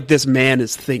 looks like this man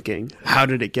is thinking, how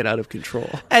did it get out of control?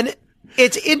 And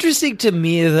it's interesting to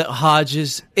me that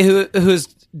Hodges, who's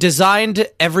designed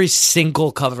every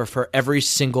single cover for every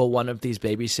single one of these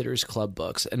Babysitters Club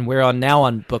books, and we're now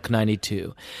on book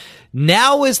 92.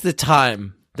 Now is the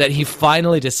time that he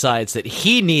finally decides that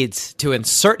he needs to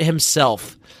insert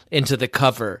himself into the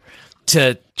cover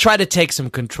to try to take some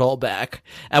control back.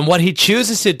 And what he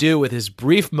chooses to do with his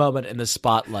brief moment in the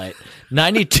spotlight,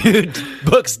 92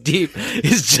 books deep,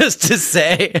 is just to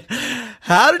say,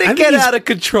 how did it get out of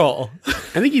control? I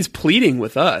think he's pleading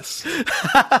with us.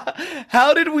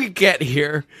 How did we get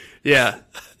here? Yeah.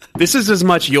 This is as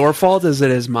much your fault as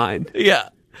it is mine. Yeah.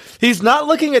 He's not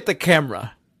looking at the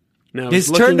camera. No, He's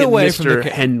looking turned at away Mr. from the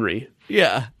Henry.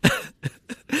 Yeah.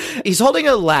 He's holding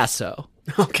a lasso.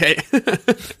 Okay.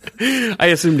 I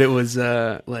assumed it was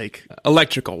like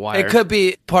electrical wire. It could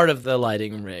be part of the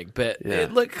lighting rig, but Yeah.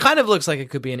 it kind of looks like it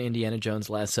could be an Indiana Jones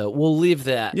lasso. We'll leave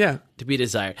that to be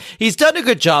desired. He's done a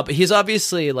good job. He's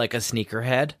obviously like a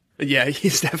sneakerhead. Yeah,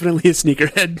 he's definitely a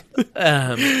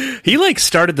sneakerhead. He like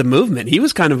started the movement. He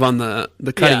was kind of on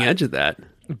the cutting edge of that.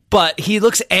 But he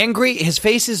looks angry. His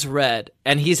face is red,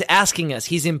 and he's asking us,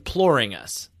 he's imploring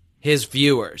us, his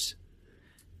viewers,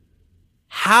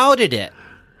 how did it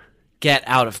get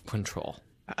out of control?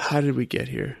 How did we get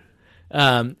here?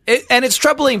 And it's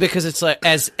troubling because it's like,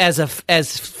 as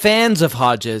fans of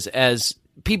Hodges, as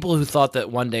people who thought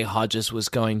that one day Hodges was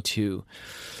going to,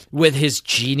 with his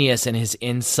genius and his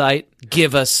insight,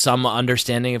 give us some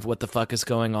understanding of what the fuck is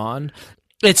going on.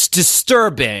 It's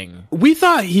disturbing. We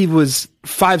thought he was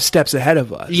 5 steps ahead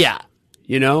of us. Yeah.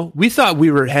 You know? We thought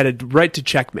we were headed right to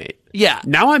checkmate. Yeah.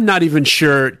 Now I'm not even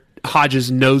sure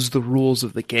Hodges knows the rules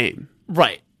of the game.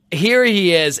 Right. Here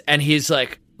he is, and he's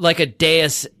like a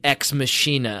deus ex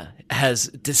machina has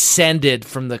descended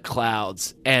from the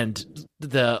clouds, and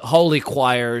the holy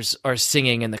choirs are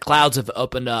singing, and the clouds have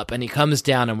opened up, and he comes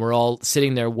down, and we're all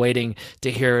sitting there waiting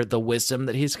to hear the wisdom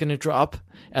that he's going to drop.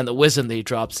 And the wisdom that he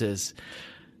drops is,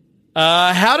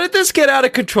 how did this get out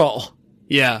of control?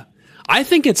 Yeah. I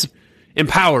think it's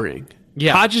empowering.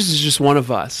 Yeah. Hodges is just one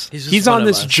of us. He's on one of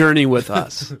this us. journey with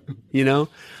us. You know?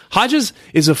 Hodges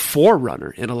is a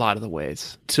forerunner in a lot of the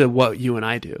ways to what you and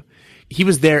I do. He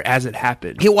was there as it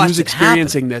happened. He watched was it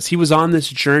experiencing this. He was on this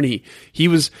journey. He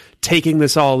was taking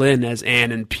this all in as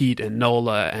Anne and Pete and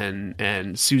Nola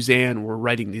and Suzanne were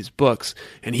writing these books.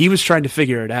 And he was trying to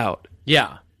figure it out.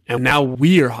 Yeah. And now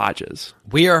we are Hodges.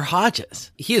 We are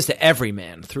Hodges. He is the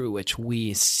everyman through which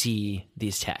we see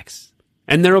these texts.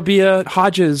 And there will be a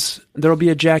Hodges, there will be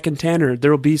a Jack and Tanner,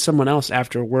 there will be someone else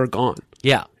after we're gone.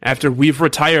 Yeah. After we've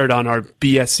retired on our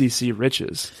BSCC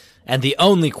riches. And the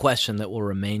only question that will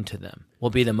remain to them will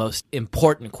be the most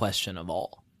important question of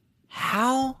all.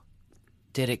 How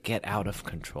did it get out of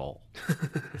control?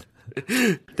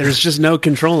 There's just no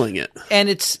controlling it. And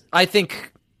it's, I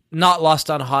think, not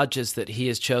lost on Hodges that he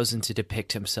has chosen to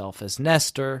depict himself as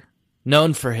Nestor,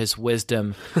 known for his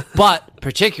wisdom, but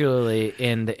particularly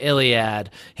in the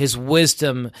Iliad, his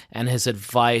wisdom and his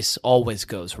advice always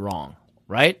goes wrong,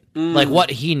 right? Like what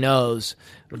he knows.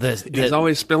 He's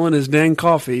always spilling his dang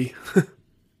coffee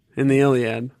in the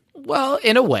Iliad. Well,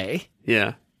 in a way.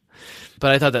 Yeah.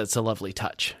 But I thought that's a lovely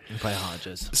touch by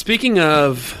Hodges. Speaking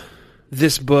of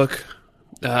this book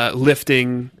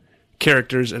lifting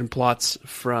characters and plots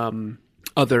from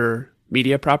other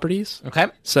media properties, Okay.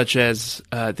 such as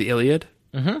the Iliad,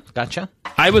 Gotcha.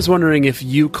 I was wondering if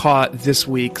you caught this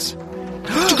week's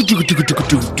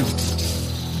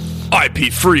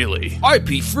IP Freely.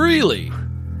 IP Freely.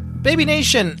 Baby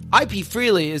Nation, IP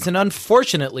Freely is an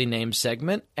unfortunately named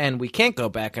segment, and we can't go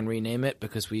back and rename it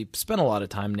because we spent a lot of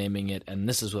time naming it, and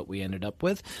this is what we ended up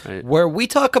with, Right. where we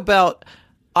talk about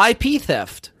IP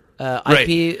theft Right.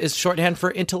 IP is shorthand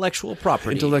for intellectual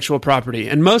property. Intellectual property.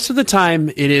 And most of the time,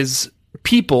 it is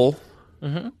people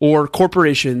or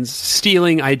corporations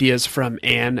stealing ideas from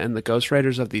Anne and the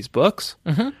ghostwriters of these books.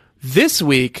 This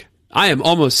week, I am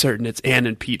almost certain it's Anne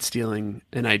and Pete stealing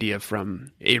an idea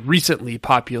from a recently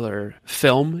popular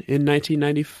film in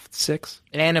 1996.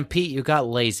 Anne and Pete, you got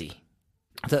lazy.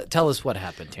 Tell us what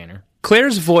happened, Tanner.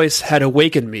 Claire's voice had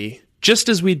awakened me just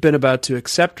as we'd been about to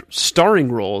accept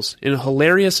starring roles in a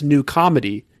hilarious new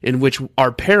comedy in which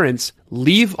our parents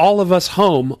leave all of us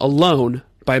home alone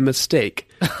by mistake.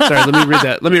 Sorry, let me read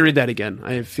that. Let me read that again.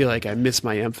 I feel like I missed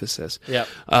my emphasis. Yep.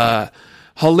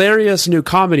 Hilarious new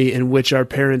comedy in which our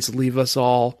parents leave us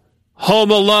all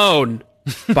home alone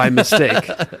by mistake.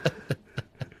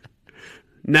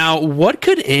 Now, what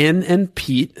could Anne and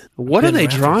Pete, what are they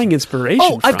drawing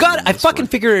inspiration from? I fucking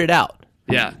figured it out.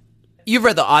 Yeah. You've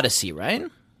read the Odyssey, right?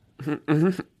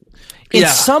 In Yeah.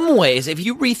 some ways, if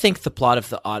you rethink the plot of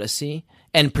the Odyssey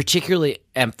and particularly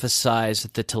emphasize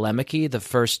the Telemachy, the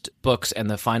first books and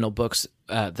the final books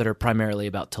that are primarily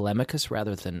about Telemachus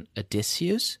rather than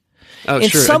Odysseus. Oh, in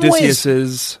sure. some Odysseus ways,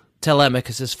 is...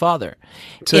 Telemachus' father.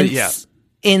 yeah.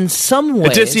 In some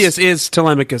ways... Odysseus is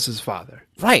Telemachus' father.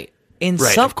 Right.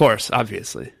 Right, of course,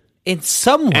 obviously. In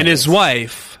some ways... And his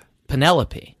wife...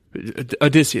 Penelope.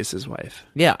 Odysseus' wife.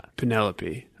 Yeah.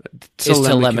 Penelope. Is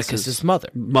Telemachus' mother.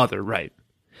 Mother, right.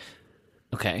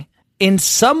 Okay. In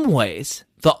some ways,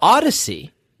 the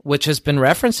Odyssey, which has been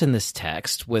referenced in this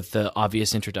text with the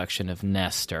obvious introduction of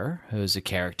Nestor, who's a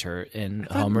character in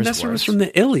Homer's Nestor was works. from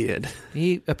the Iliad.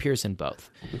 He appears in both.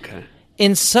 Okay.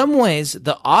 In some ways,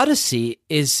 the Odyssey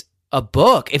is a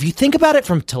book. If you think about it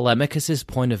from Telemachus'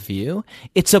 point of view,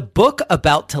 it's a book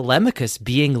about Telemachus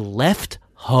being left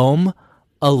home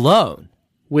alone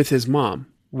With his mom.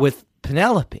 with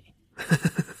Penelope,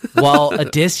 while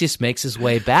Odysseus makes his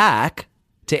way back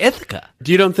to Ithaca.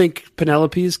 You don't think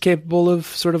Penelope is capable of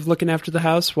sort of looking after the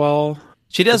house while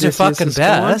She does her Odysseus fucking is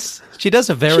gone? best. She does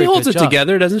a very She holds good it job.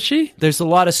 together, doesn't she? There's a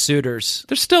lot of suitors.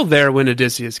 They're still there when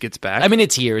Odysseus gets back. I mean,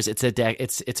 it's years. It's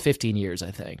it's 15 years,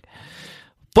 I think.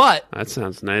 But that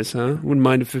sounds nice, huh? Wouldn't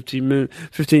mind a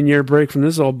 15-year break from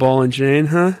this old ball and chain,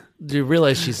 huh? do you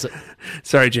realize she's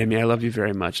Sorry, Jamie. I love you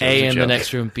very much. That was A a in the joke.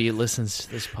 next room, B listens to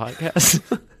this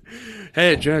podcast.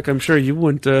 Hey, Jack. I'm sure you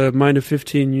wouldn't mind a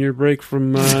 15-year break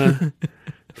from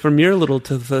from your little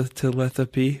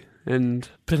telepathy and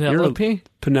Penelope?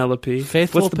 Penelope.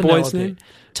 Faithful What's the Penelope. boy's name?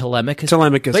 Telemachus.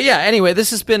 Telemachus. But yeah, anyway,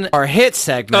 this has been our hit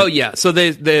segment. Oh yeah. So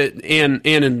Anne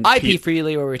and IP Pete,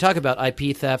 freely, where we talk about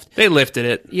IP theft. they lifted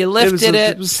it. You lifted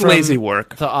It was from lazy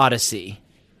work. The Odyssey,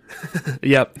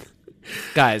 Yep.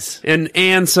 guys. And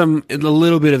a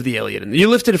little bit of the Iliad. You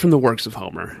lifted it from the works of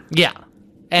Homer. Yeah,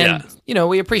 and Yeah.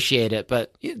 we appreciate it,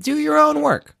 but you do your own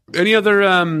work. Any other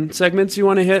segments you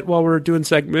want to hit while we're doing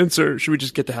segments, or should we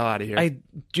just get the hell out of here? I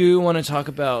do want to talk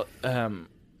about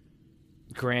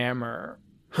grammar.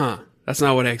 Huh. That's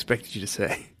not what I expected you to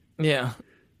say. Yeah.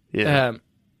 Yeah.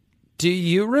 Do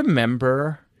you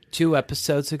remember 2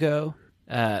 episodes ago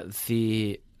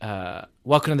the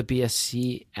Welcome to the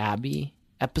BSC Abbey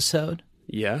episode?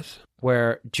 Yes.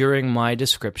 Where during my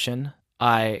description,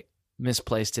 I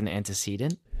misplaced an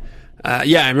antecedent?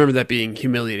 Yeah, I remember that being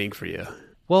humiliating for you.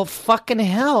 Well, fucking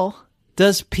hell.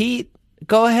 Does Pete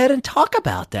go ahead and talk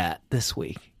about that this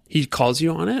week? He calls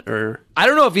you on it, or I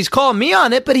don't know if he's calling me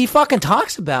on it, but he fucking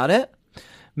talks about it.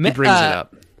 he brings it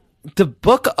up? The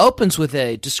book opens with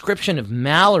a description of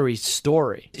Mallory's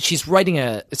story. She's writing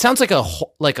it sounds like a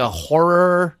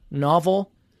horror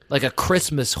novel, like a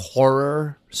Christmas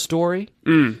horror story.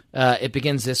 It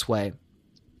begins this way.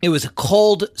 It was a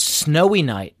cold, snowy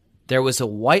night. There was a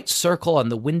white circle on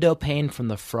the window pane from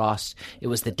the frost. It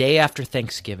was the day after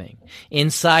Thanksgiving.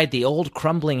 Inside the old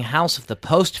crumbling house of the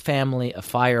Post family, a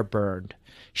fire burned.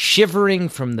 Shivering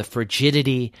from the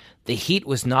frigidity, the heat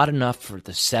was not enough for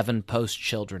the 7 Post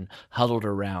children huddled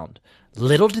around.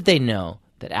 Little did they know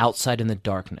that outside in the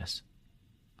darkness,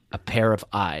 a pair of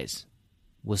eyes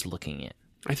was looking in.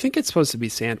 I think it's supposed to be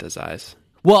Santa's eyes.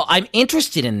 Well, I'm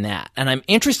interested in that, and I'm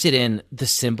interested in the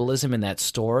symbolism in that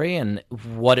story and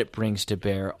what it brings to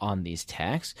bear on these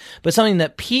texts. But something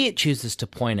that Pete chooses to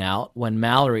point out when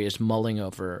Mallory is mulling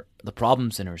over the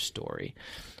problems in her story.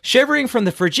 Shivering from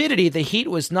the frigidity, the heat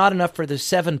was not enough for the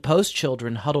 7 Post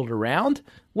children huddled around.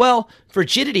 Well,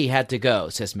 frigidity had to go,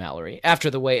 says Mallory, after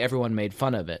the way everyone made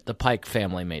fun of it. The Pike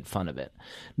family made fun of it.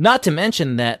 Not to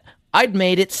mention that I'd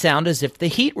made it sound as if the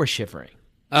heat were shivering.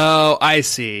 Oh, I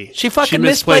see. She fucking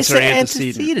misplaced her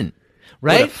antecedent.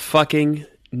 What a Right? fucking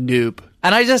noob.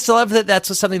 And I just love that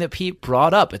that's something that Pete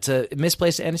brought up. It's a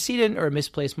misplaced antecedent or a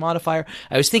misplaced modifier.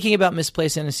 I was thinking about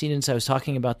misplaced antecedents. I was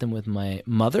talking about them with my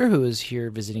mother, who was here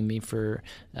visiting me for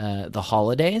the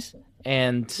holidays.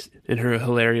 And In her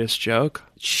hilarious joke,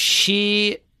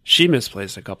 she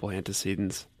misplaced a couple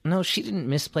antecedents. No, she didn't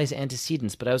misplace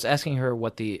antecedents, but I was asking her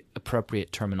what the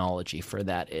appropriate terminology for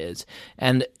that is.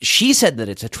 And she said that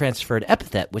it's a transferred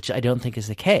epithet, which I don't think is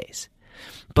the case.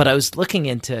 But I was looking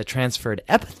into transferred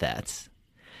epithets,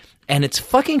 and it's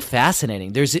fucking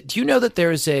fascinating. Do you know that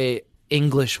there's a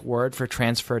English word for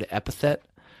transferred epithet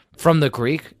from the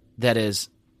Greek that is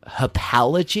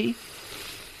hapology?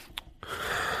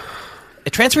 A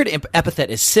transferred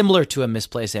epithet is similar to a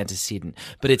misplaced antecedent,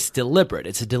 but it's deliberate.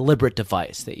 It's a deliberate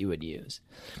device that you would use.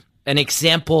 An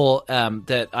example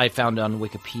that I found on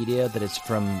Wikipedia that is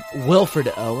from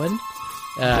Wilfred Owen,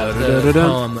 the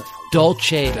poem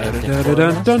Dulce et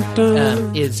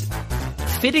Decorum, is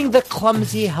fitting the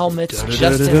clumsy helmets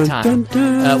just in time,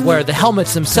 where the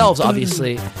helmets themselves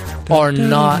obviously are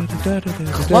not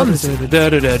clumsy.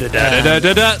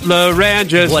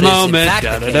 Laranges What is in moment. fact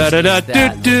the case is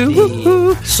that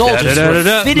the soldiers were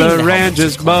fitting the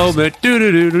helmets Laranges moment.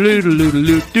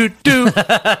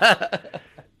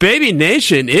 Baby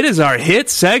Nation, it is our hit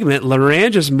segment,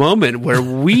 Laranges Moment, where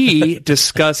we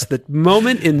discuss the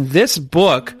moment in this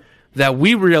book that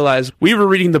we realized we were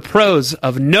reading the prose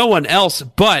of no one else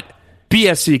but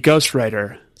BSC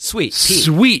ghostwriter Sweet Pete.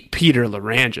 Sweet Peter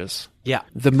Laranges. Yeah.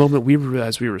 The moment we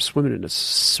realized we were swimming in a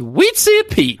sweet sea of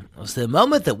Pete. It was the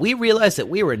moment that we realized that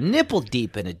we were nipple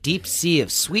deep in a deep sea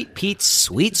of Sweet Pete's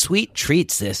sweet, sweet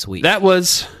treats this week. That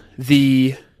was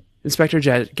the Inspector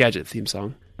Gadget theme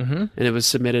song. And it was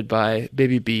submitted by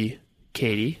Baby B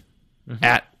Katie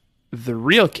at The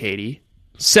Real Katie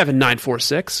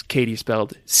 7946. Katie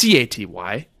spelled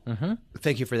Caty.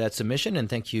 Thank you for that submission, and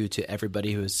thank you to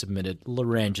everybody who has submitted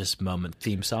Laranges Moment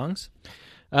theme songs.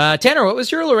 Tanner, what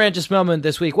was your Laranges Moment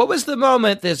this week? What was the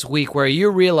moment this week where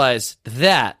you realized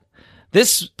that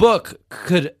this book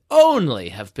could only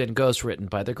have been ghostwritten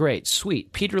by the great,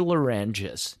 sweet Peter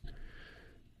Laranges?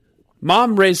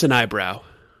 Mom raised an eyebrow.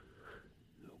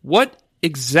 What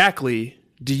exactly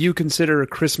do you consider a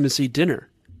Christmassy dinner?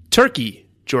 Turkey,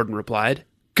 Jordan replied.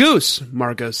 Goose,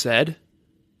 Margot said.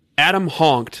 Adam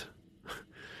honked.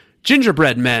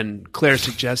 Gingerbread men, Claire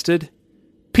suggested.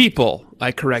 People,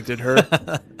 I corrected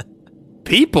her.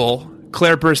 People?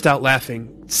 Claire burst out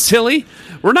laughing. Silly,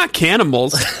 we're not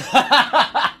cannibals.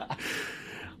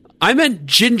 I meant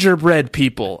gingerbread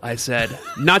people, I said.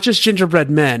 Not just gingerbread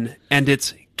men, and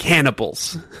it's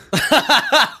cannibals.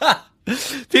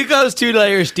 It goes 2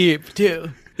 layers deep,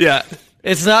 too. Yeah.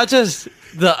 It's not just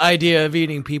the idea of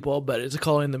eating people, but it's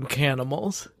calling them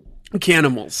cannibals.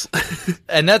 Cannibals.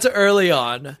 And that's early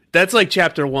on. That's like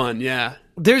chapter 1, yeah.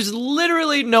 There's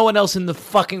literally no one else in the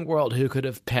fucking world who could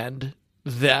have penned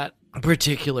that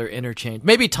particular interchange.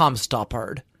 Maybe Tom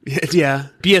Stoppard. Yeah.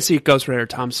 BSC ghostwriter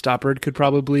Tom Stoppard could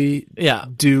probably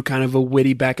do kind of a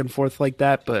witty back and forth like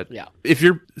that, but if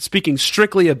you're speaking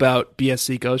strictly about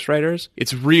BSC ghostwriters,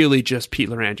 it's really just Pete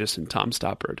Laranges and Tom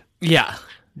Stoppard. Yeah.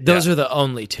 Those are the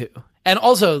only two. And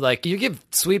also, like, you give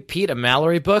Sweet Pete a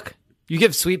Mallory book, you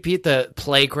give Sweet Pete the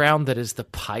playground that is the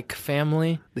Pike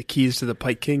family. The keys to the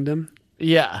Pike Kingdom.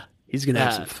 Yeah. He's going to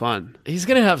have some fun. He's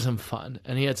going to have some fun,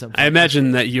 and he had some fun. I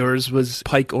imagine that yours was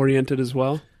Pike-oriented as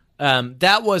well.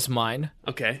 That was mine.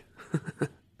 Okay.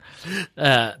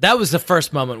 That was the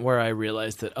first moment where I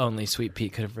realized that only Sweet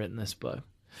Pete could have written this book.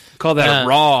 Call that a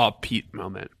raw Pete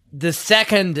moment. The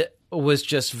second was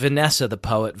just Vanessa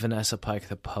Pike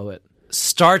the poet,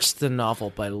 starts the novel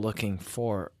by looking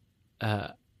for,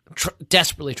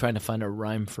 desperately trying to find a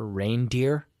rhyme for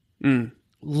reindeer.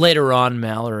 Later on,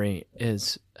 Mallory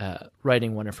is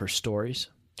writing one of her stories.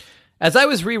 As I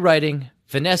was rewriting,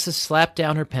 Vanessa slapped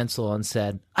down her pencil and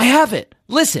said, I have it.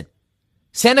 Listen.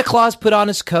 Santa Claus put on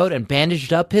his coat and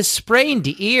bandaged up his sprained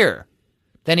ear.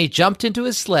 Then he jumped into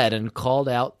his sled and called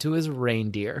out to his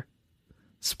reindeer.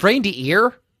 Sprained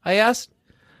ear? I asked.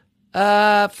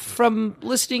 From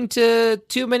listening to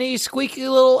too many squeaky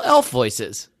little elf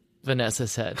voices, Vanessa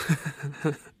said.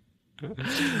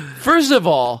 First of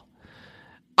all,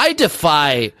 I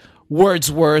defy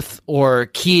Wordsworth or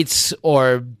Keats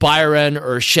or Byron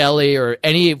or Shelley or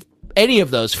any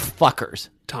of those fuckers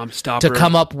Tom Stoppard to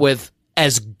come up with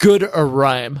as good a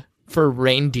rhyme for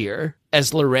reindeer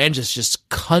as Laranges just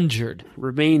conjured.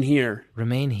 Remain here.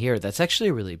 Remain here. That's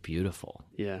actually really beautiful.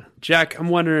 Yeah. Jack, I'm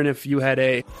wondering if you had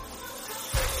a...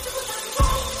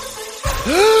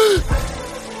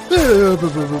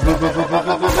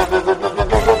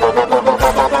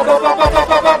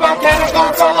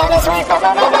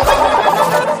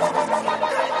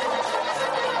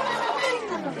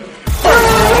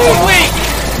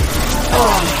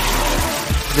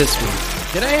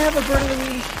 have a burn of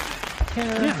the week,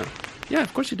 Tanner? Yeah. Yeah,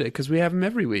 of course you did, because we have them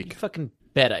every week. Fucking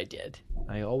bet I did.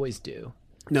 I always do.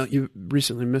 No, you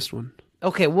recently missed one.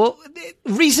 Okay, well,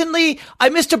 recently I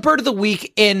missed a bird of the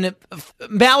week in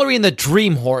Mallory and the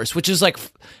Dream Horse, which is like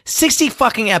 60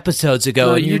 fucking episodes ago.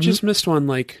 No, and you just missed one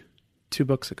like 2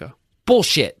 books ago.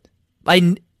 Bullshit.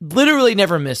 I literally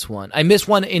never miss one. I missed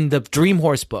one in the Dream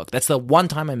Horse book. That's the one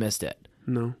time I missed it.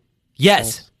 No.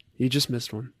 Yes. False. You just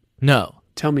missed one. No.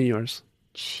 Tell me yours.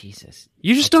 Jesus.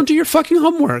 You just don't do your fucking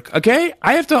homework, okay?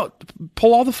 I have to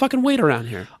pull all the fucking weight around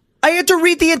here. I had to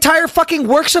read the entire fucking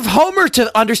works of Homer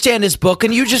to understand his book,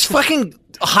 and you just fucking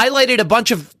highlighted a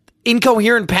bunch of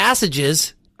incoherent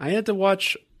passages. I had to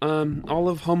watch all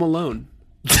of Home Alone.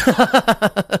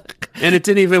 And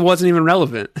it wasn't even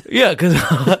relevant. Yeah, because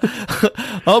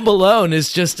Home Alone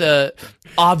is just a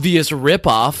obvious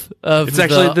ripoff of It's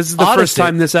actually, this is the first Odyssey.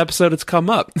 time this episode has come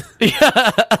up.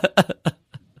 Yeah.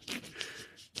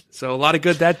 So a lot of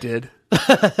good that did.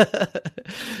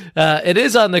 It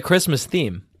is on the Christmas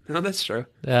theme. No, that's true.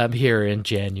 Here in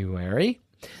January.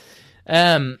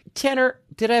 Tanner,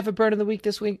 did I have a burn of the week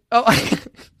this week? Oh,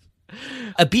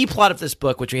 a B plot of this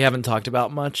book, which we haven't talked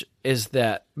about much, is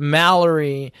that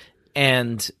Mallory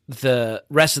and the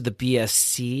rest of the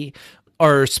BSC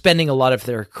are spending a lot of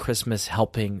their Christmas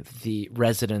helping the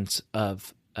residents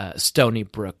of Stony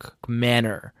Brook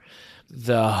Manor,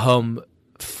 the home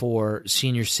for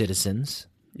senior citizens,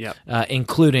 Yep.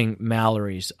 including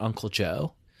Mallory's Uncle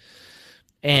Joe.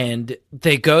 And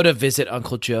they go to visit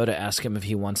Uncle Joe to ask him if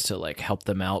he wants to like help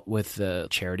them out with the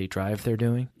charity drive they're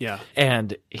doing. Yeah.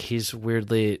 And he's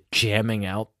weirdly jamming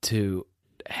out to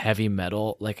heavy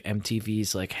metal, like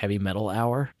MTV's like heavy metal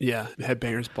hour. Yeah.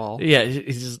 Headbanger's Ball. Yeah,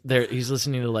 he's there. He's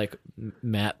listening to like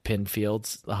Matt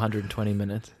Pinfield's 120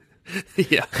 minutes.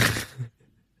 Yeah.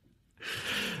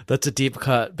 That's a deep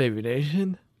cut, Baby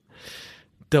Nation.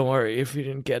 Don't worry if you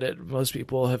didn't get it. Most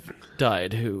people have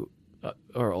died who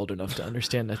are old enough to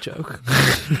understand that joke.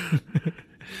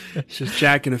 It's just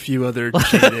Jack and a few other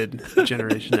jaded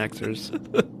Generation Xers.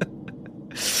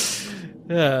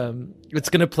 It's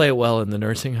going to play well in the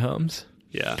nursing homes.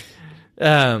 Yeah.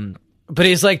 But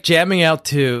he's like jamming out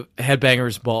to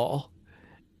Headbanger's Ball.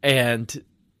 And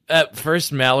at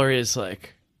first Mallory is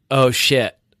like, oh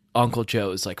shit, Uncle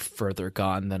Joe is like further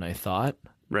gone than I thought.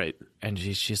 Right. And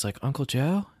she's like, Uncle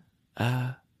Joe,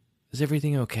 is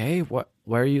everything okay? Why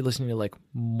are you listening to like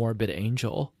Morbid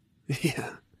Angel? Yeah.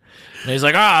 And he's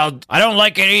like, oh, I don't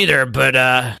like it either,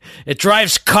 but it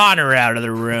drives Connor out of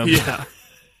the room. Yeah.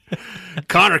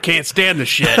 Connor can't stand the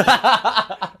shit.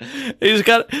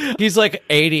 He's like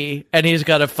 80 and he's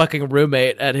got a fucking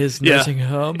roommate at his nursing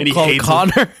home and he called hates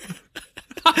Connor.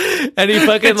 And he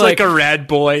fucking It's like a rad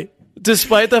boy.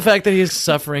 despite the fact that he's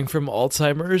suffering from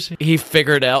Alzheimer's, he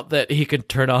figured out that he could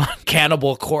turn on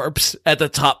Cannibal Corpse at the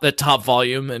top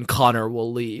volume and Connor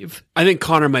will leave. I think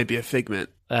Connor might be a figment.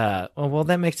 Well,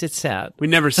 that makes it sad. We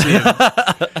never see him.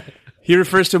 He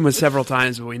refers to him several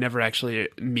times, but we never actually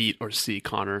meet or see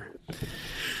Connor.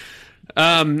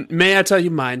 May I tell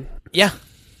you mine? Yeah.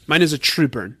 Mine is a true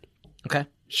burn. Okay.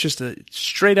 It's just a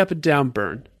straight up and down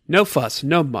burn. No fuss,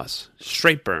 no muss.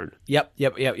 Straight burn. Yep.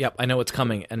 I know what's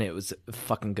coming, and it was a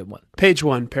fucking good one. Page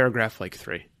 1, paragraph like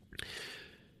 3.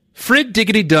 Frig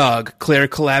diggity dog, Claire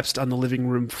collapsed on the living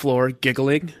room floor,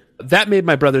 giggling. That made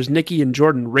my brothers Nikki and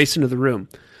Jordan race into the room.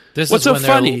 What's so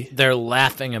funny? They're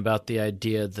laughing about the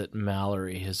idea that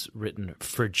Mallory has written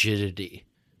frigidity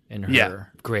in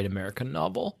her Great American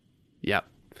Novel. Yep.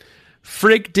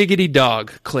 Frig diggity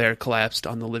dog, Claire collapsed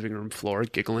on the living room floor,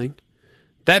 giggling.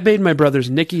 That made my brothers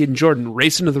Nikki and Jordan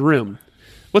race into the room.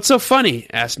 What's so funny?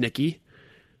 Asked Nikki.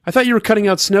 I thought you were cutting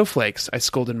out snowflakes, I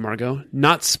scolded Margot.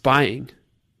 Not spying.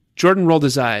 Jordan rolled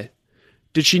his eye.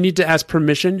 Did she need to ask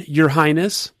permission, Your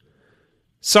Highness?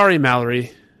 Sorry,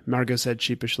 Mallory, Margot said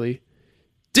sheepishly.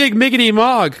 Dig miggity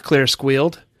mog, Claire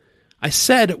squealed. I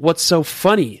said, what's so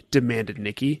funny? Demanded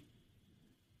Nikki.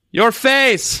 Your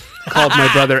face, called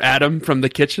my brother Adam from the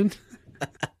kitchen.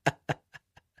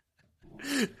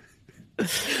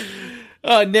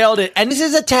 Oh, nailed it. And this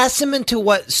is a testament to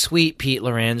what Sweet Pete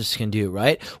Loranges can do,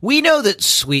 right? We know that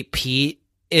Sweet Pete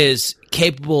is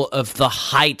capable of the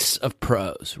heights of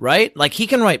prose, right? Like he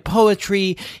can write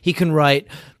poetry, he can write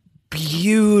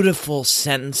beautiful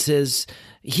sentences,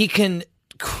 he can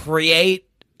create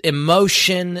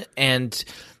emotion and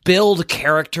build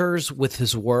characters with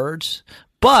his words.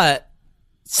 But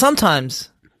sometimes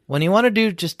when you want to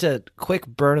do just a quick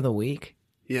burn of the week,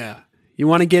 Yeah. You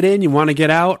want to get in, you want to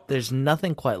get out? there's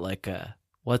nothing quite like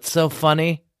what's so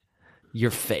funny?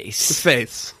 Your The face.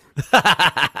 face.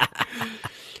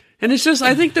 And it's just,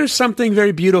 I think there's something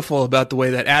very beautiful about the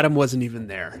way that Adam wasn't even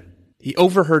there. He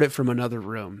overheard it from another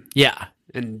room. Yeah.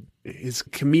 And his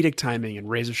comedic timing and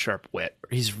razor-sharp wit.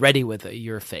 He's ready with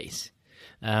your face.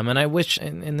 And I wish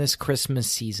in this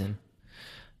Christmas season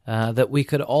that we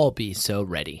could all be so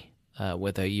ready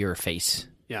with your face.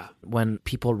 Yeah. When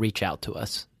people reach out to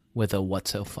us with a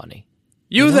what's so funny.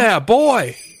 You there,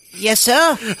 boy! Yes,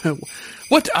 sir.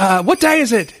 What day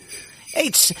is it?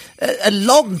 It's a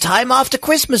long time after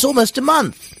Christmas, almost a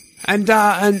month.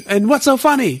 And what's so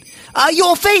funny?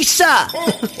 Your face, sir.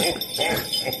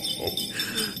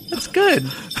 That's good.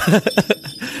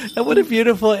 And what a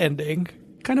beautiful ending.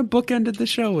 Kind of bookended the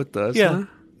show with this. Yeah. Huh?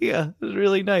 Yeah, it was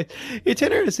really nice. Hey,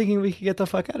 Tanner is thinking we could get the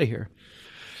fuck out of here.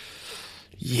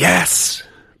 Yes.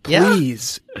 Yeah.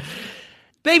 Please.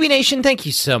 Baby Nation, thank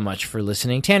you so much for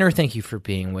listening. Tanner, thank you for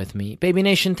being with me. Baby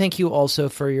Nation, thank you also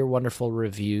for your wonderful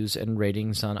reviews and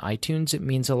ratings on iTunes. It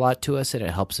means a lot to us, and it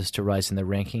helps us to rise in the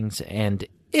rankings. And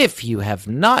if you have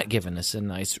not given us a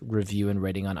nice review and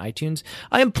rating on iTunes,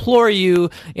 I implore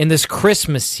you in this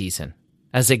Christmas season,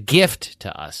 as a gift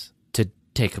to us, to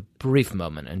take a brief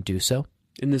moment and do so.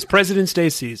 In this President's Day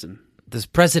season. This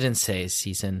President's Day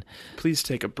season, Please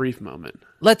take a brief moment.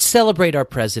 let's celebrate our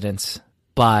presidents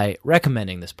by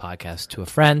recommending this podcast to a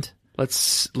friend.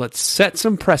 Let's set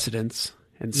some precedents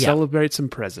and Yeah. celebrate some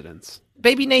presidents.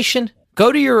 Baby Nation,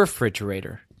 go to your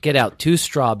refrigerator, get out 2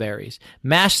 strawberries,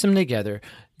 mash them together,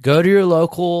 go to your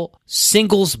local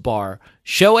singles bar,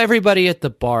 show everybody at the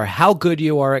bar how good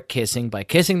you are at kissing by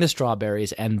kissing the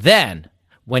strawberries, and then,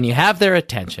 when you have their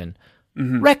attention,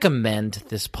 recommend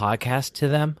this podcast to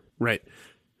them. Right.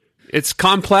 It's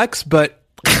complex, but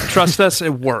trust us,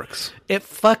 it works. It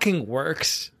fucking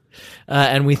works.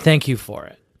 And we thank you for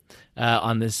it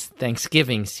on this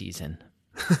Thanksgiving season.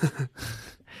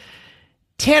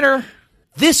 Tanner,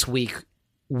 this week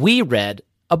we read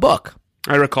a book.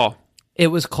 I recall. It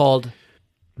was called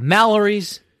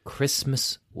Mallory's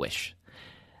Christmas Wish.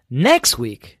 Next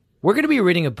week, we're going to be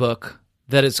reading a book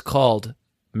that is called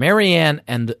Marianne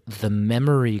and the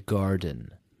Memory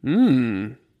Garden.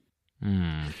 I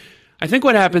think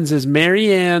what happens is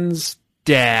Marianne's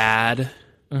dad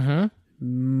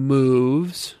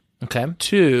moves Okay.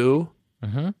 to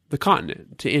the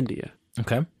continent, to India.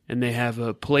 Okay. And they have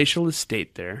a palatial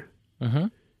estate there.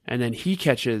 And then he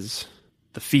catches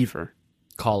the fever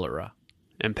Cholera.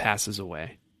 and passes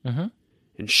away. And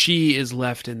she is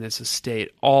left in this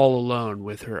estate all alone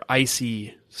with her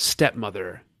icy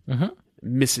stepmother,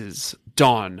 Mrs.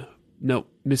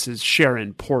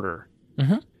 Sharon Porter,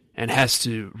 and has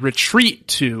to retreat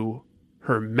to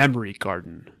her memory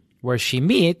garden, Where she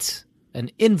meets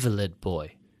an invalid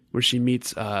boy. where she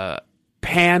meets a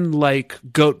pan-like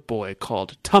goat boy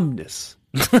called Tumnus.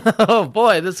 Oh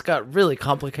boy, this got really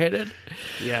complicated.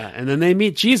 Yeah, and then they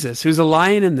meet Jesus, who's a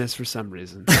lion in this for some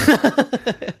reason.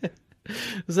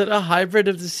 Is it a hybrid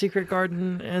of The Secret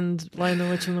Garden and Lion, the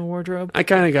Witch, and the Wardrobe? I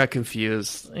kind of got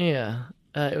confused. Yeah,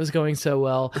 it was going so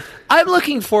well. I'm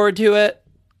looking forward to it.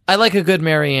 I like a good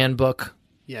Marianne book.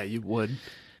 Yeah, you would.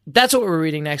 That's what we're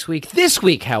reading next week. This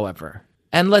week, however,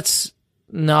 and let's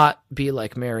not be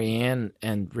like Marianne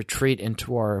and retreat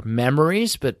into our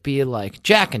memories, but be like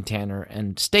Jack and Tanner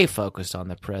and stay focused on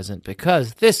the present,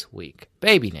 because this week,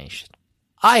 Baby Nation,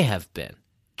 I have been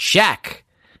Jack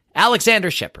Alexander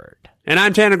Shepard. And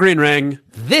I'm Tanner Greenring.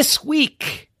 This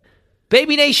week,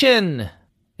 Baby Nation,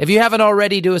 if you haven't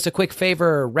already, do us a quick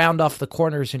favor, round off the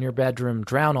corners in your bedroom,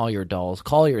 drown all your dolls,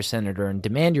 call your senator, and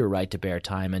demand your right to bear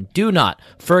time. And do not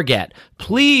forget,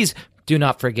 please do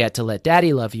not forget to let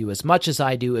Daddy love you as much as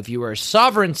I do. If you are a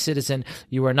sovereign citizen,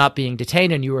 you are not being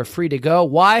detained and you are free to go.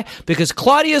 Why? Because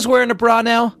Claudia's wearing a bra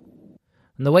now.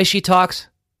 And the way she talks,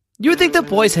 you would think that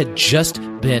boys had just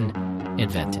been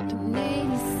invented.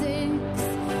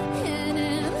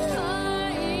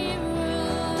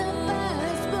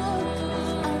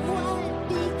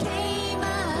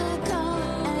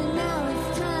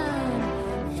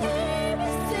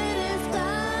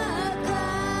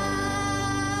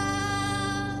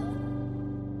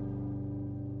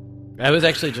 I was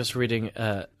actually just reading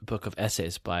a book of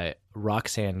essays by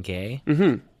Roxane Gay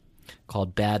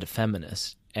called Bad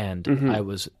Feminist, and I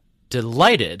was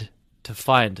delighted to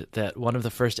find that one of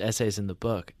the first essays in the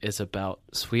book is about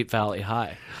Sweet Valley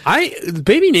High.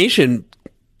 Baby Nation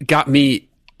got me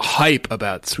hype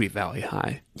about Sweet Valley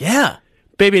High. Yeah.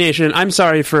 Baby Nation, I'm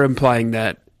sorry for implying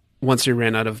that once we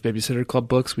ran out of Babysitter Club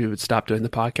books, we would stop doing the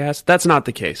podcast. That's not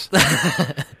the case.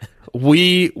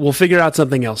 We will figure out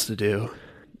something else to do.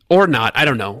 Or not. I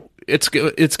don't know. It's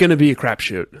going to be a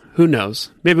crapshoot. Who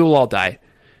knows? Maybe we'll all die.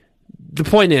 The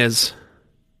point is,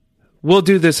 we'll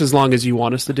do this as long as you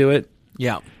want us to do it.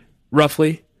 Yeah.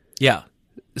 roughly. Yeah.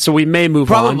 So we may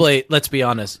move on. Probably, let's be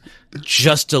honest,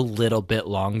 just a little bit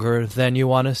longer than you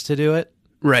want us to do it.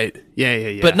 Right.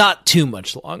 Yeah. But not too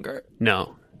much longer.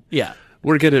 No. Yeah.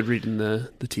 We're good at reading the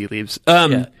tea leaves.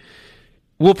 Yeah.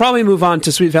 We'll probably move on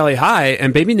to Sweet Valley High,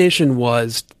 and Baby Nation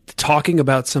was talking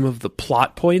about some of the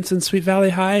plot points in Sweet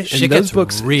Valley High, Shit and those gets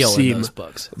books real seem in those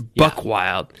books. buck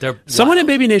wild. They're Someone in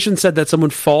wild. Baby Nation said that someone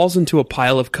falls into a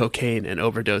pile of cocaine and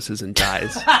overdoses and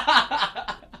dies.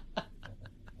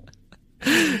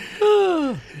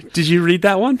 Did you read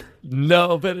that one?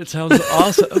 No, but it sounds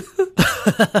awesome.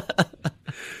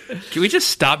 Can we just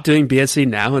stop doing BSC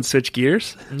now and switch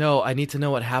gears? No, I need to know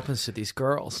what happens to these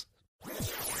girls.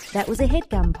 That was a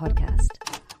headgum podcast.